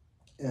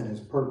and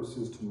his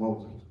purposes to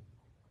Moses.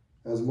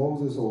 As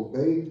Moses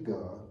obeyed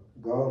God,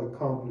 God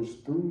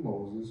accomplished through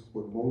Moses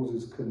what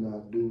Moses could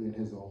not do in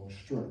his own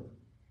strength.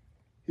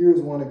 Here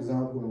is one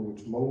example in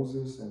which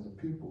Moses and the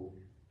people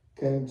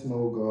came to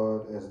know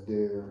God as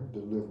their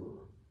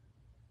deliverer.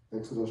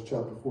 Exodus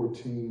chapter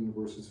 14,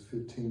 verses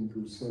 15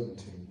 through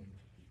 17.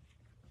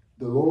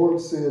 The Lord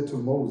said to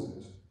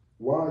Moses,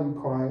 "Why are you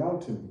crying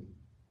out to me?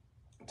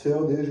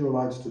 Tell the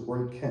Israelites to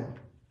break camp.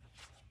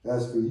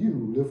 As for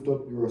you, lift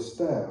up your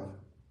staff,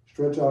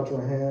 stretch out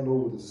your hand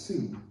over the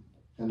sea,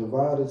 and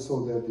divide it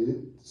so that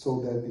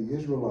the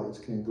Israelites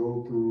can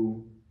go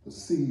through the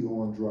sea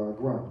on dry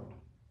ground.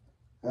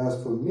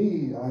 As for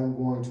me, I am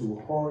going to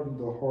harden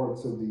the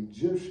hearts of the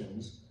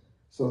Egyptians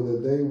so that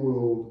they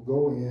will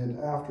go in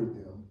after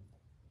them,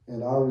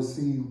 and I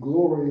receive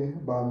glory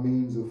by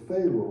means of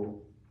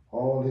Pharaoh,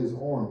 all his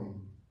army,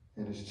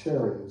 and his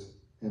chariots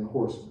and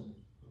horsemen."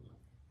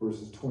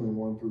 Verses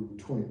 21 through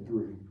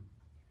 23.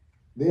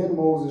 Then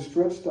Moses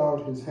stretched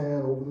out his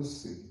hand over the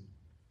sea.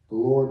 The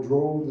Lord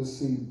drove the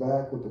sea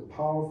back with a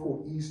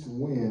powerful east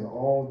wind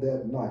all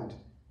that night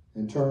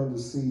and turned the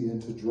sea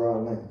into dry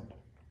land.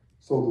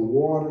 So the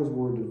waters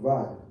were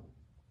divided,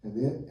 and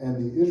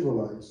the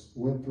Israelites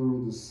went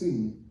through the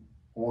sea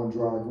on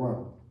dry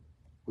ground,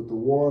 with the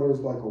waters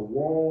like a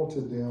wall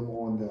to them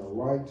on their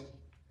right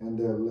and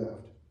their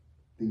left.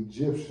 The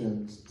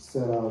Egyptians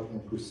set out in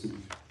pursuit.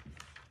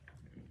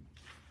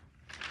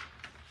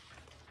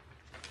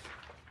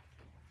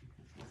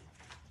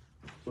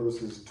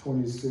 Verses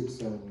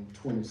 26 and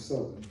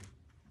 27.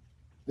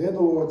 Then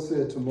the Lord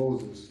said to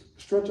Moses,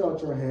 "Stretch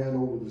out your hand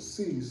over the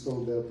sea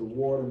so that the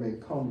water may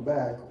come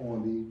back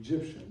on the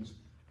Egyptians,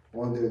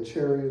 on their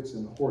chariots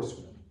and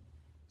horsemen."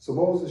 So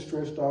Moses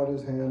stretched out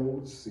his hand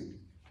over the sea,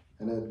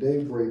 and at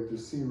daybreak the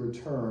sea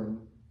returned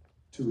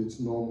to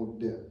its normal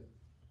depth.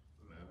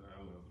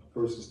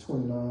 Verses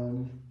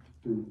 29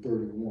 through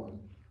 31.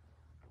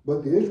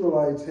 But the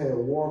Israelites had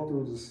walked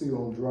through the sea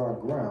on dry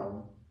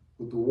ground,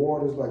 with the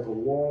waters like a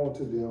wall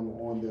to them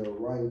on their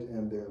right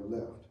and their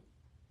left.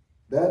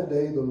 That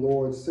day the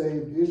Lord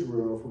saved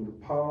Israel from the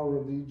power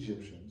of the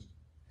Egyptians,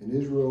 and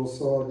Israel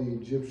saw the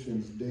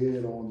Egyptians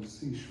dead on the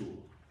seashore.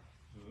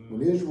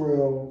 When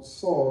Israel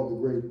saw the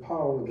great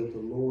power that the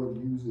Lord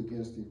used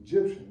against the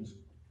Egyptians,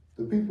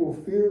 the people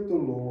feared the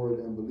Lord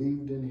and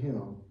believed in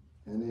him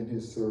and in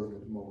his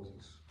servant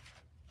Moses.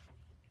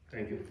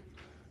 Thank you.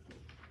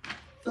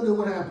 Look at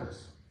what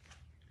happens.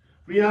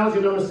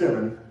 Reality number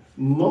 7.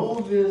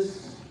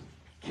 Moses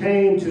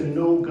came to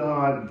know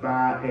God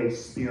by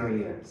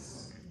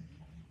experience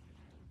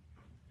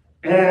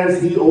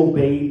as he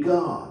obeyed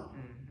God.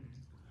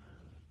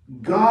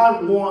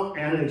 God wants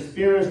an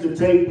experience to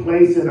take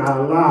place in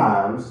our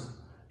lives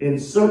in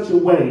such a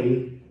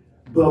way,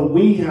 but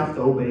we have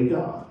to obey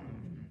God.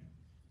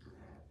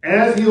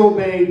 As he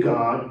obeyed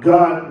God,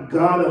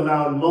 God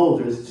allowed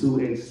Moses to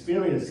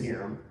experience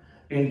him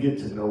and get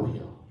to know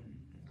him.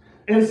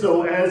 And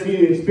so as he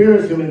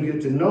experienced him and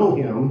get to know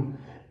him,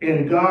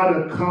 and God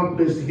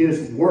accomplished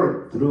his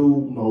work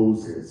through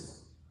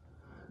Moses.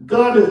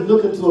 God is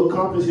looking to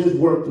accomplish his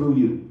work through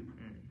you.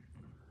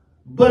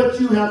 But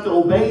you have to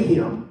obey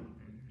him,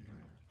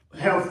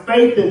 have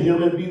faith in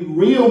him, and be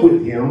real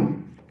with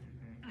him.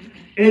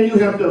 And you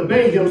have to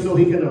obey him so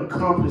he can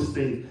accomplish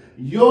things.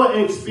 Your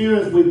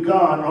experience with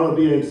God ought to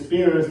be an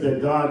experience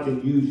that God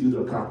can use you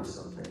to accomplish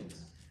some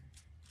things.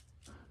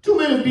 Too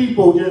many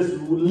people just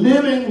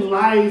living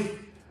life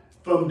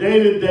from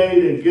day to day.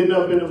 They're getting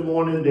up in the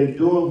morning, they're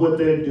doing what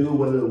they do,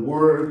 whether it's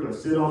work or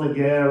sit on the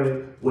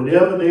gallery,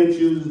 whatever they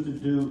choose to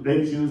do,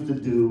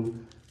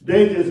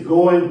 they just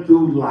going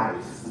through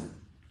life.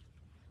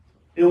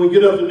 And we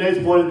get up the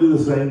next morning and do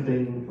the same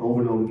thing over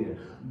and over again.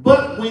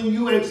 But when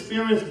you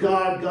experience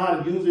God,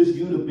 God uses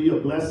you to be a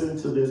blessing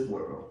to this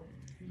world.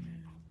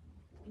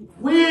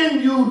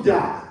 When you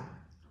die,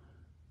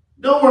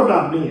 don't worry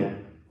about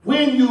men.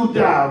 When you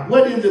die,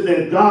 what is it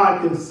that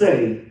God can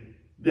say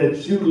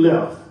that you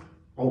left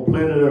on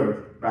planet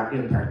Earth by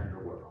impacting the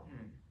world?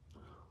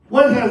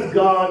 What has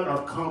God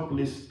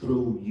accomplished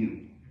through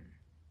you?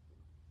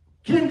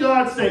 Can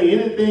God say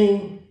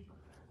anything?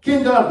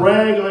 Can God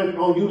brag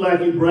on you like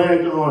he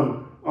bragged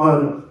on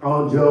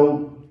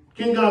Job?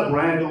 Can God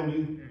brag on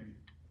you?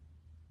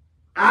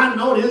 I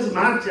know this is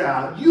my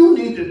child. You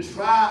need to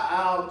try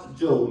out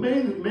Job.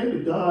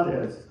 Maybe God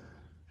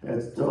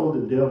has told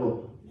the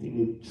devil he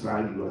needs to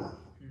try you out.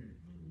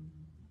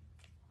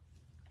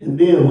 And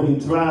then when he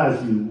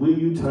tries you, will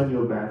you turn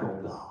your back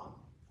on God?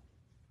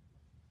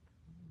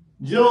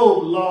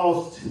 Job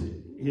lost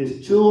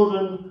his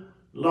children,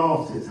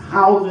 lost his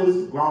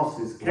houses, lost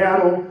his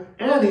cattle,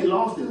 and he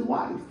lost his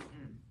wife.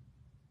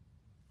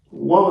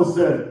 Woman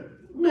said,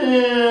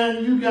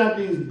 man, you got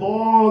these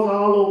boils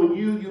all over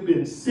you. You've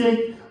been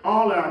sick.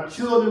 All our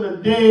children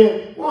are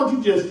dead. Why don't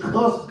you just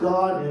cuss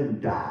God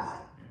and die?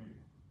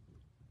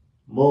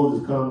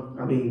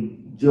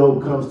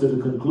 Job comes to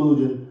the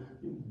conclusion,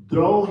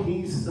 though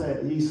he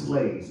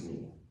slays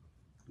me,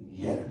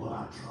 yet will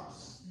I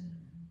trust.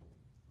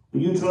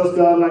 Will you trust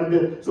God like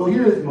that? So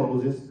here's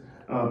Moses.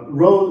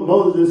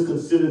 Moses is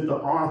considered the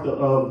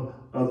author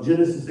of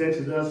Genesis,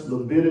 Exodus,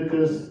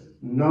 Leviticus,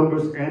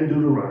 Numbers, and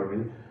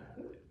Deuteronomy.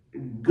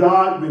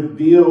 God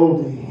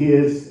revealed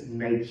his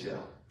nature.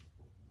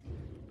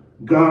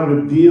 God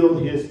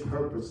revealed his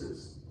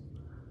purposes.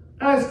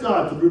 Ask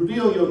God to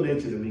reveal your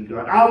nature to me,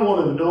 God. I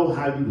want to know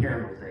how you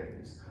handle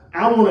things.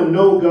 I want to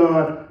know,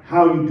 God,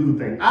 how you do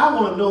things. I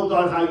want to know,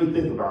 God, how you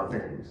think about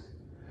things.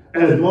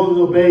 As Moses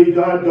obeyed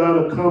God,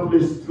 God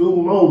accomplished through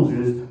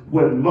Moses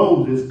what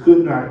Moses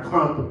could not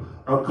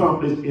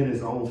accomplish in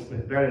his own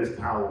strength. That is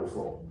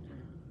powerful.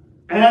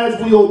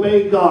 As we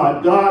obey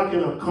God, God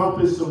can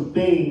accomplish some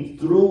things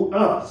through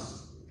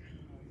us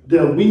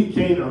that we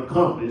can't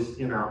accomplish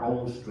in our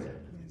own strength.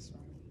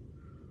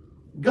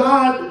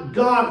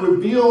 God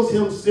reveals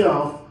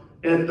himself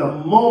at the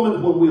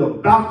moment when we're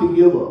about to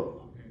give up.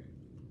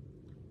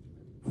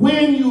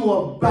 When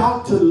you're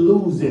about to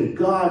lose it,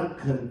 God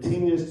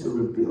continues to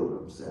reveal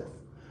himself.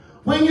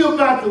 When you're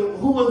about to,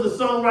 who was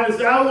the songwriter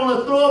say, I want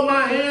to throw up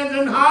my hands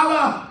and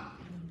holler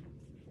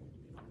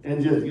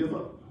and just give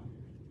up.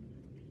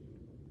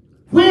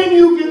 When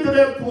you get to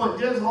that point,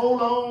 just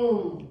hold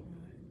on.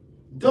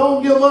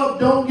 Don't give up.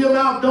 Don't give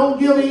out. Don't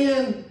give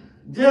in.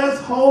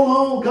 Just hold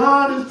on.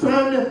 God is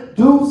trying to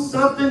do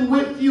something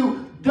with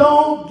you.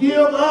 Don't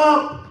give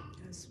up.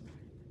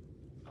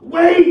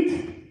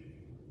 Wait.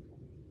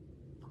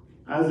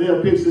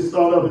 Isaiah picks this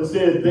thought up and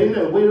says, they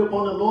that wait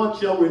upon the Lord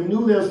shall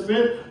renew their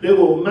strength. They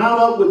will mount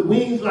up with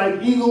wings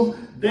like eagles.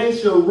 They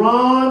shall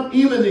run.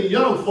 Even the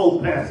young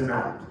folk passing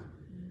out.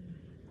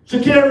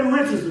 Sha'Carri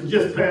Richardson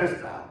just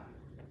passed out.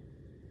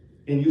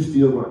 And you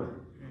still running.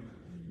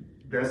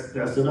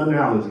 That's an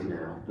analogy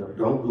now.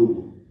 Don't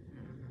Google.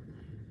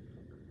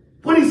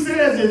 What he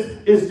says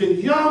is the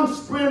young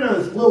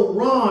sprinters will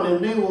run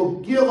and they will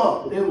give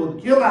up. They will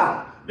give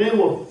out. They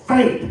will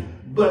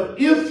faint.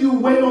 But if you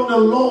wait on the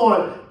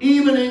Lord,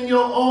 even in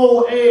your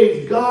old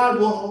age, God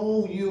will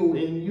hold you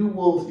and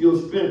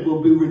your strength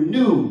will be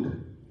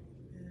renewed.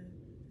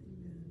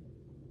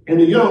 And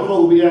the young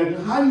folk will be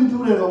asking, how do you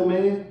do that, old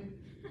man?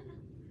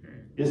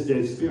 It's the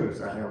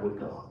experience I have with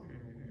God.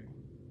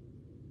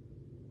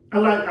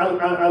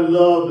 I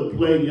love to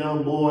play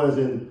young boys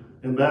in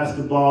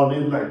basketball,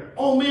 and they're like,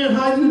 oh man,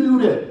 how you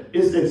do that?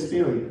 It's the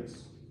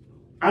experience.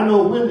 I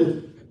know when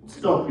to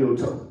stump your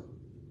toe.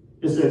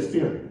 It's the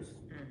experience.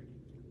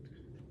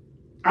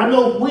 I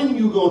know when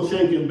you're going to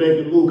shake and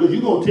bake and move, because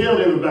you're going to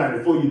tell everybody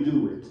before you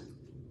do it.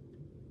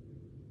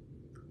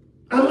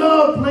 I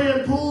love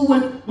playing pool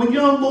with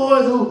young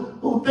boys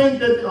who think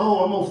that,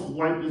 oh, I'm going to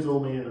wipe this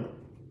old man up.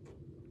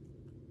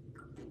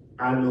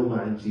 I know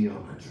my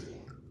geometry.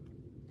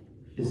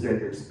 It's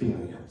that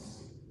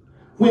experience.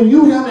 When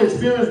you have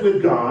experience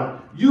with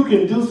God, you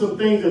can do some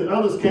things that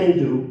others can't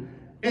do.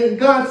 And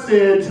God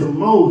said to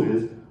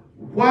Moses,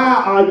 why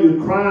are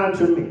you crying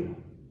to me?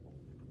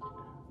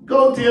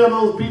 Go tell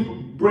those people,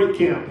 break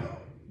camp.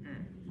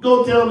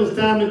 Go tell them it's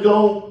time to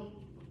go.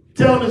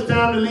 Tell them it's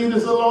time to leave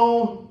us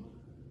alone.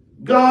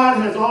 God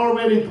has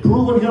already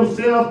proven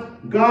himself.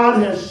 God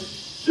has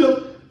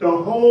shook the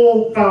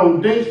whole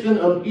foundation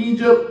of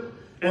Egypt.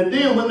 And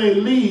then when they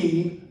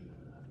leave,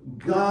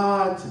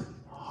 God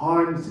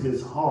hardens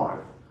his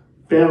heart,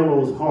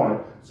 Pharaoh's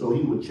heart, so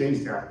he would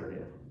chase after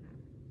them.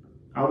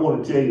 I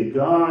want to tell you,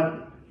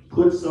 God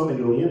put some of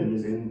your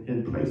enemies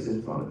in place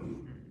in front of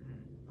you.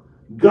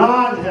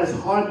 God has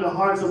hardened the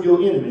hearts of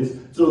your enemies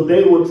so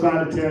they will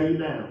try to tear you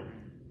down.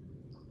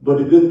 But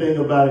the good thing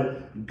about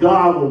it,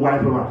 God will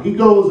wipe them out. He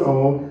goes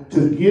on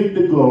to get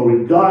the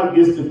glory. God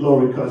gets the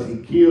glory because he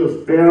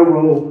kills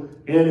Pharaoh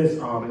and his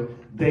army.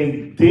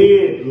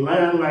 They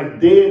lying like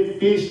dead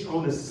fish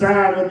on the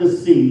side of the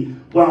sea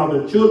while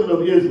the children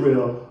of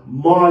Israel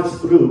marched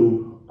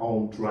through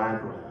on dry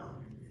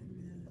ground.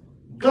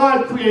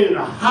 God created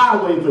a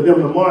highway for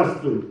them to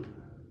march through.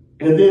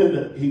 And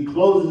then he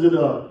closes it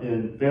up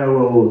and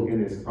Pharaoh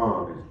and his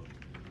army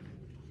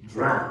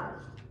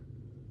drowns.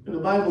 And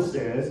the Bible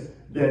says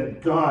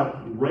that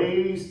God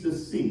raised the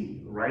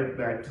sea right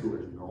back to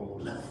its normal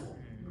level.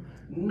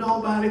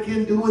 Nobody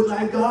can do it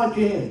like God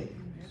can.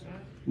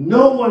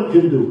 No one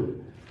can do it.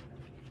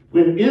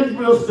 When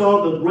Israel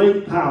saw the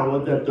great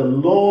power that the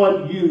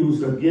Lord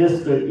used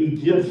against the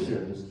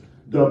Egyptians,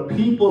 the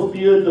people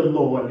feared the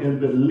Lord and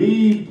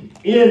believed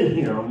in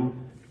him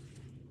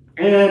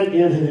and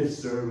in his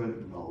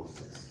servant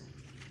Moses.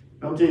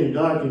 I'm telling you,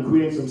 God can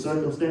create some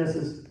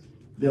circumstances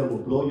that will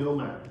blow your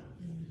mind.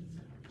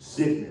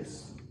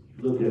 Sickness.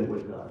 Look at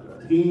what God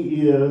does.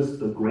 He is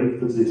the great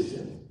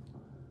physician.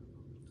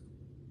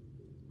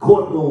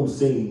 Courtroom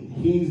scene.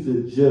 He's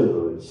the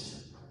judge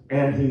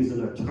and he's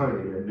an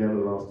attorney that never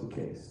lost a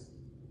case.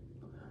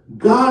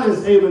 God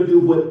is able to do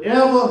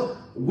whatever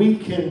we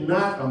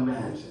cannot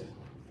imagine.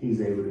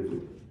 He's able to do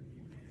it.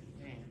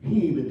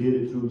 He even did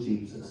it through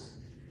Jesus.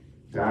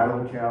 Died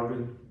on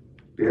Calvary,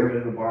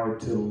 buried in a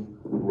borrowed tomb,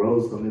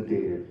 rose from the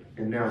dead,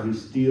 and now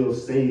he's still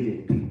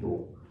saving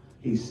people.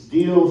 He's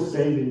still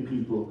saving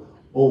people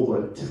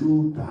over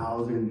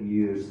 2,000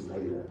 years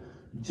later,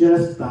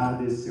 just by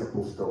this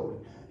simple story.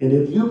 And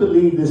if you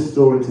believe this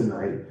story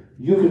tonight,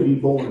 you can be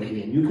born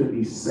again. You can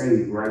be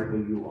saved right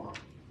where you are.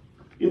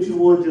 If you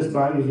would, just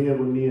bow your head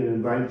with me and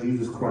invite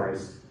Jesus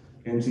Christ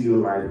into your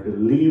life,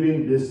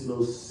 believing this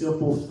little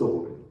simple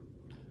story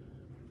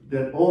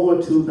that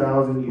over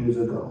 2,000 years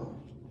ago,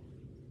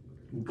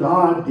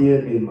 God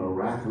did a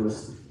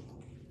miraculous thing.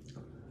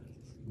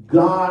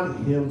 God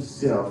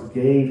himself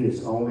gave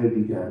his only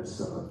begotten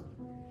Son,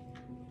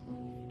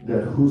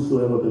 that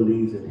whosoever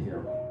believes in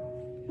him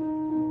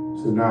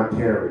should not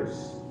perish,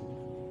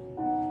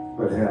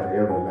 but have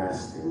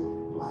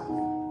everlasting life.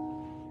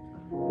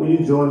 Will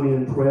you join me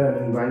in prayer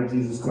and invite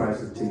Jesus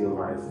Christ into your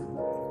life?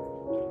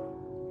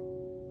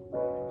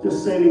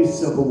 Just say these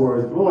simple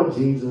words. Lord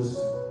Jesus,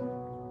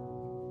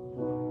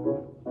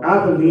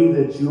 I believe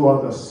that you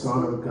are the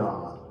Son of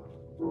God.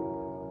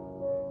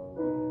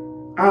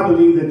 I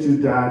believe that you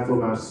died for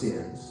my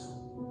sins.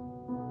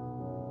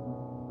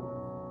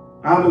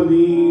 I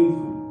believe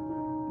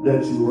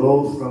that you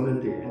rose from the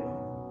dead.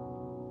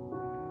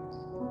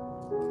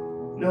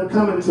 Now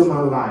come into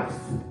my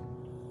life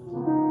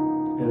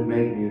and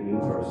make me a new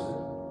person.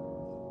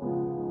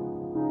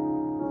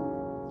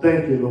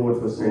 Thank you, Lord,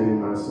 for saving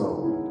my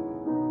soul.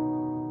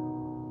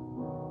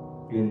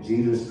 In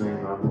Jesus'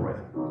 name I pray.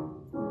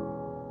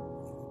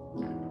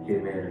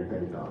 Amen and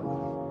thank God.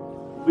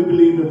 We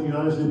believe if you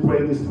honestly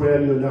pray this prayer,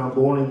 you're now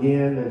born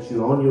again, that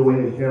you're on your way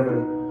to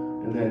heaven,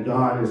 and that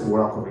God is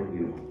welcoming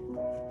you.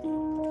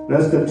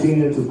 Let's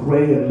continue to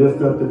pray and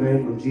lift up the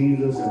name of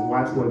Jesus and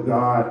watch what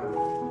God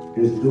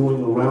is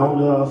doing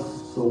around us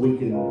so we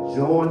can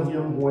join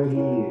him where he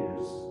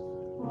is,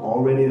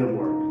 already at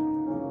work.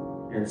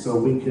 And so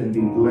we can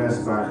be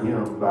blessed by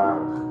him, by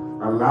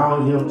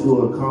allowing him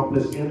to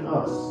accomplish in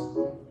us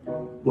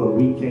what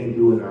we can't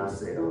do in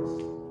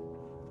ourselves.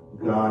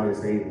 God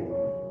is able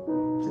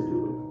to do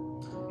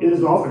it. It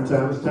is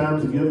oftentimes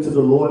time to give to the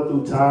Lord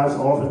through tithes,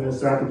 offering, and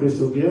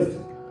sacrificial gift.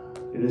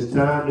 It is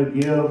time to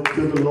give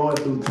to the Lord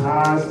through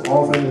tithes,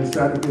 offering, and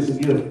sacrificial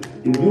gift.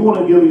 If you want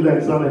to give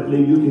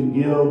electronically, you can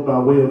give by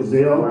way of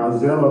Zelle. Our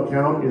Zelle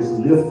account is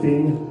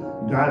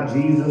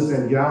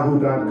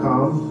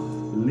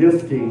Lifting.Jesus@yahoo.com.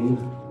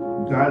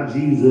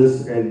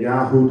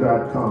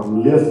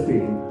 Lifting.Jesus@yahoo.com.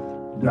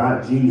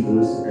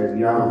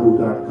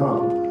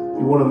 Lifting.Jesus@yahoo.com. If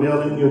you want to mail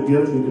in your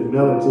gift, you can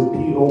mail it to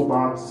P.O.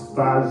 Box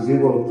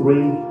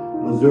 503,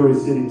 Missouri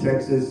City,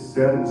 Texas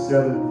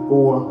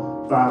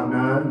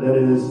 77459. That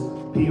is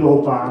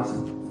P.O. Box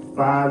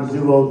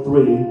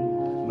 503,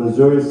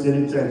 Missouri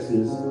City,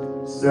 Texas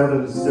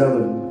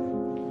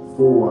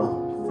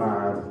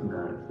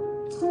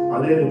 77459.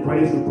 Are there any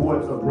praise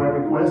reports or prayer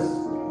requests?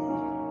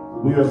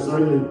 We are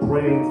certainly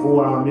praying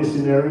for our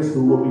missionaries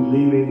who will be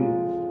leaving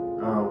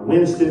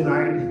Wednesday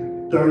night,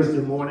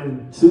 Thursday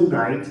morning,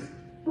 tonight.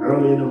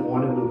 Early in the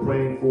morning, we're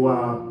praying for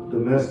our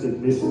domestic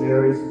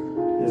missionaries.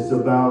 It's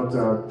about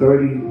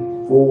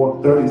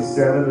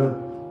 37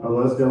 of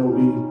us that will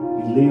be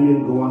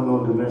leaving, going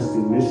on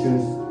domestic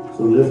missions.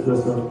 So lift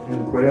us up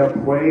in prayer.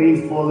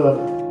 Pray for the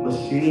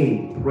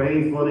machine.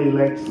 Pray for the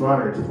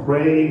electronics.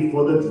 Pray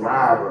for the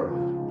driver.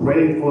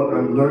 Pray for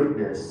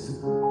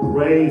alertness.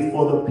 Pray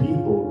for the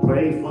people.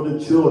 Pray for the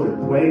children.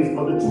 Pray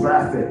for the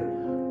traffic.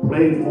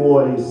 Pray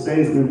for a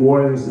safe,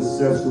 rewarding,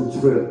 successful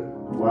trip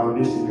for our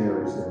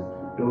missionaries. And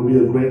it will be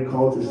a great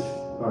culture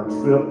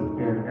trip,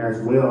 and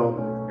as well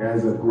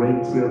as a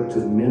great trip to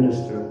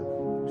minister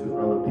to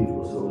other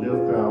people. So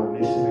lift our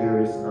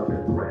missionaries up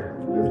in prayer.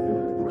 Lift them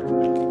in prayer.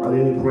 Are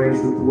there any praise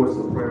reports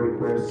or prayer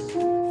requests?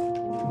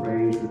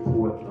 Praise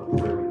report or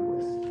prayer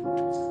requests.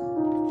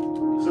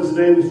 Sister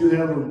Davis, you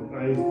have a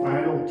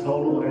final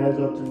total as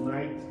of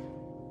tonight.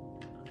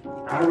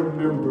 I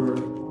remember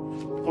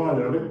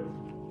part of it.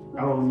 I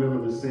don't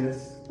remember the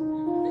cents.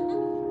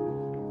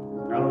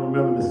 I don't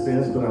remember the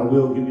cents, but I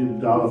will give you the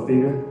dollar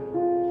figure.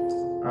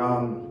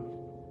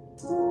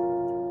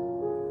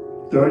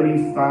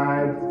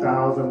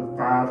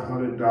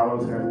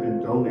 $35,500 has been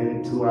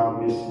donated to our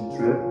mission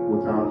trip,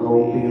 with our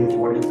goal being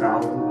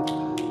 $40,000.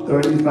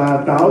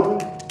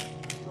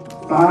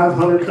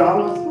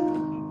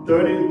 $35,500.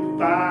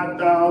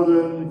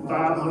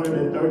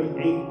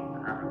 $35,538.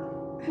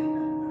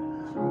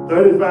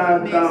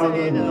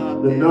 35,000.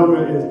 The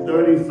number is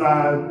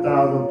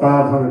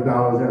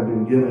 $35,500 have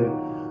been given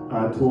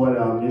toward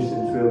our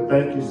mission trip.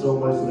 Thank you so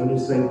much. Let me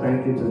say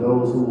thank you to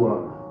those who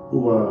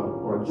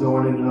are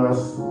joining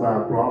us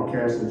by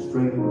broadcast and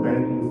streaming.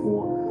 Thank you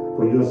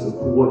for your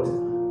support.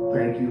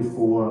 Thank you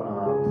for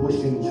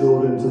pushing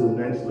children to the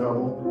next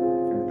level.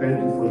 And thank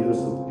you for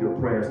your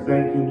prayers.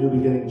 Thank you, New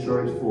Beginning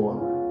Church,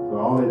 for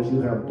all that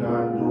you have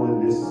done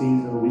during this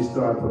season. We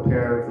started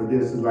preparing for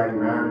this like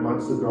 9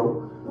 months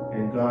ago,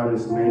 and God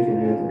is making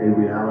it a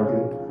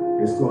reality.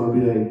 It's going to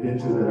be an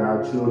adventure that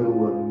our children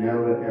will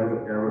never,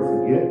 ever, ever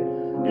forget.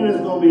 And it's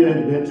going to be an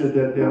adventure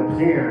that their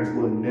parents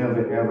will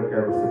never, ever,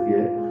 ever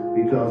forget,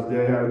 because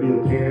there got to be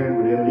a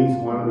parent with at least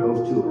one of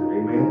those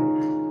children. Amen?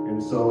 And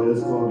so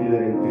it's going to be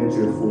an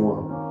adventure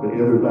for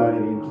everybody,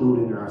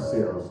 including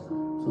ourselves.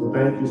 So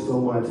thank you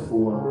so much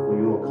for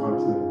your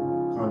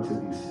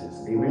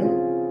contributions.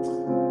 Amen?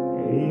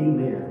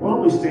 Amen. Why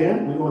don't we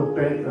stand? We want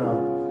to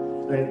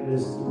thank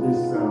this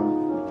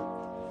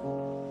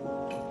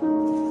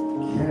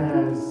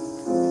Cass.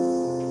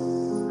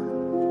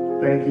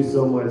 Thank you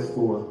so much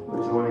for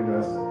joining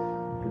us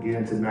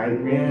again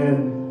tonight,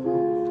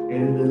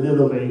 and the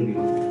little baby.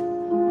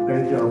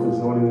 Thank y'all for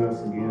joining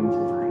us again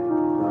tonight.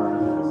 God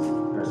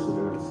has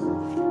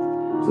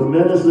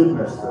tremendously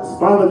blessed us.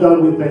 Father God,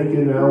 we thank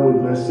you now. We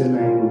bless your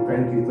name. We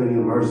thank you for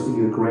your mercy,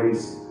 your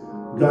grace.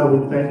 God, we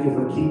thank you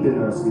for keeping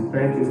us. We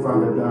thank you,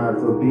 Father God,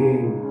 for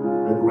being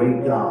a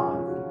great God.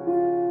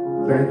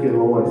 Thank you,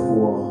 Lord,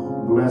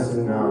 for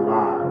blessing our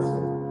lives.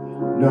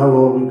 Now,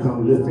 Lord, we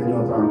come lifting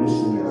up our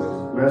missionaries.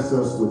 Bless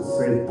us with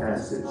safe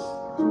passage.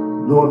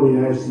 Lord, we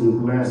ask you to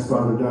bless,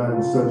 Father God,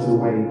 in such a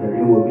way that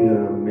it will be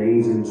an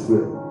amazing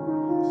trip,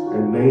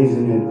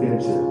 amazing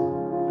adventure,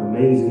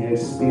 amazing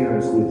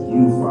experience with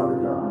you, Father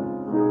God.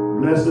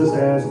 Bless us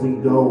as we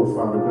go,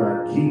 Father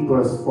God. Keep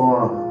us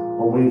far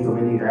away from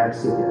any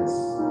accidents.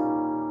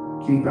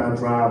 Keep our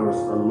drivers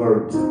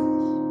alert.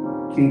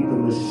 Keep the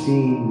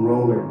machine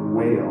rolling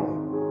well.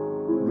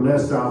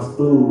 Bless our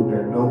food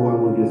that no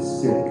one will get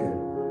sick.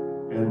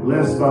 And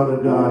bless, Father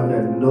God,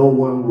 that no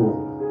one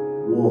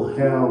will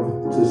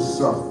have to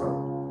suffer.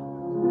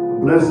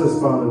 Bless us,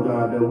 Father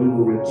God, that we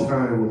will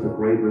return with a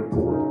great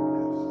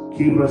report.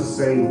 Keep us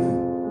safe.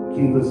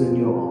 Keep us in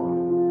your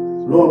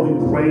arms. Lord, we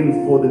pray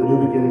for the New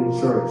Beginning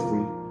Church.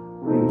 We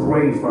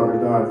pray, Father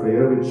God, for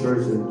every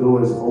church and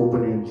doors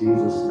open in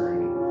Jesus'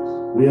 name.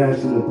 We ask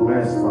you to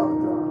bless, Father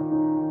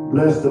God.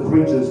 Bless the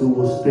preachers who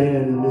will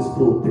stand in this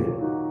pulpit.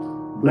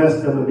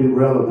 Bless them to be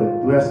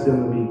relevant. Bless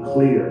them to be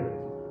clear.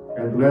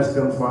 And bless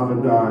them, Father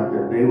God,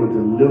 that they would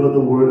deliver the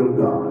word of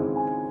God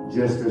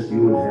just as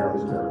you would have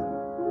it done.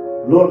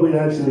 Lord, we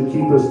ask you to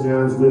keep us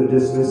now as we're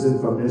dismissing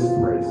from this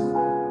place.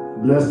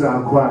 Bless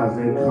our choir as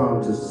they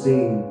come to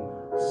sing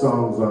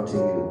songs unto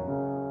you.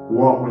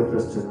 Walk with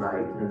us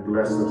tonight and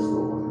bless us,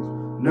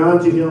 Lord. Now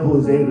unto him who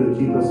is able to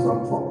keep us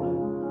from falling.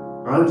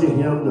 Unto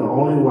him, the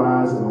only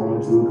wise and only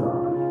true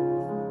God,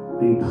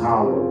 be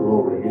power,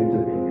 glory, and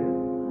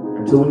dominion.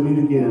 Until we meet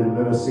again,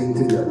 let us sing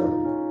together.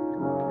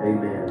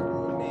 Amen.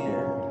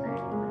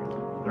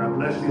 God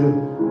bless you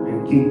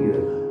and keep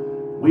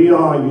you. We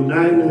are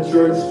uniting the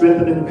church,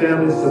 strengthening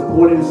families,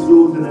 supporting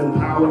schools, and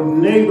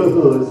empowering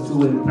neighborhoods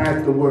to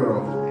impact the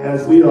world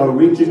as we are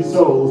reaching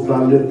souls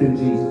by lifting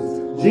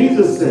Jesus.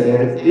 Jesus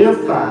said,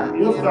 if I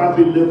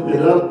be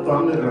lifted up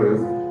from the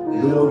earth,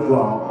 will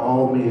draw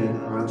all men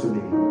unto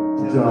me.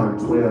 John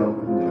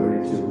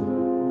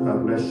 12:32.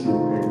 God bless you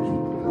and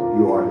keep you.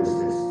 You are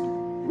dismissed.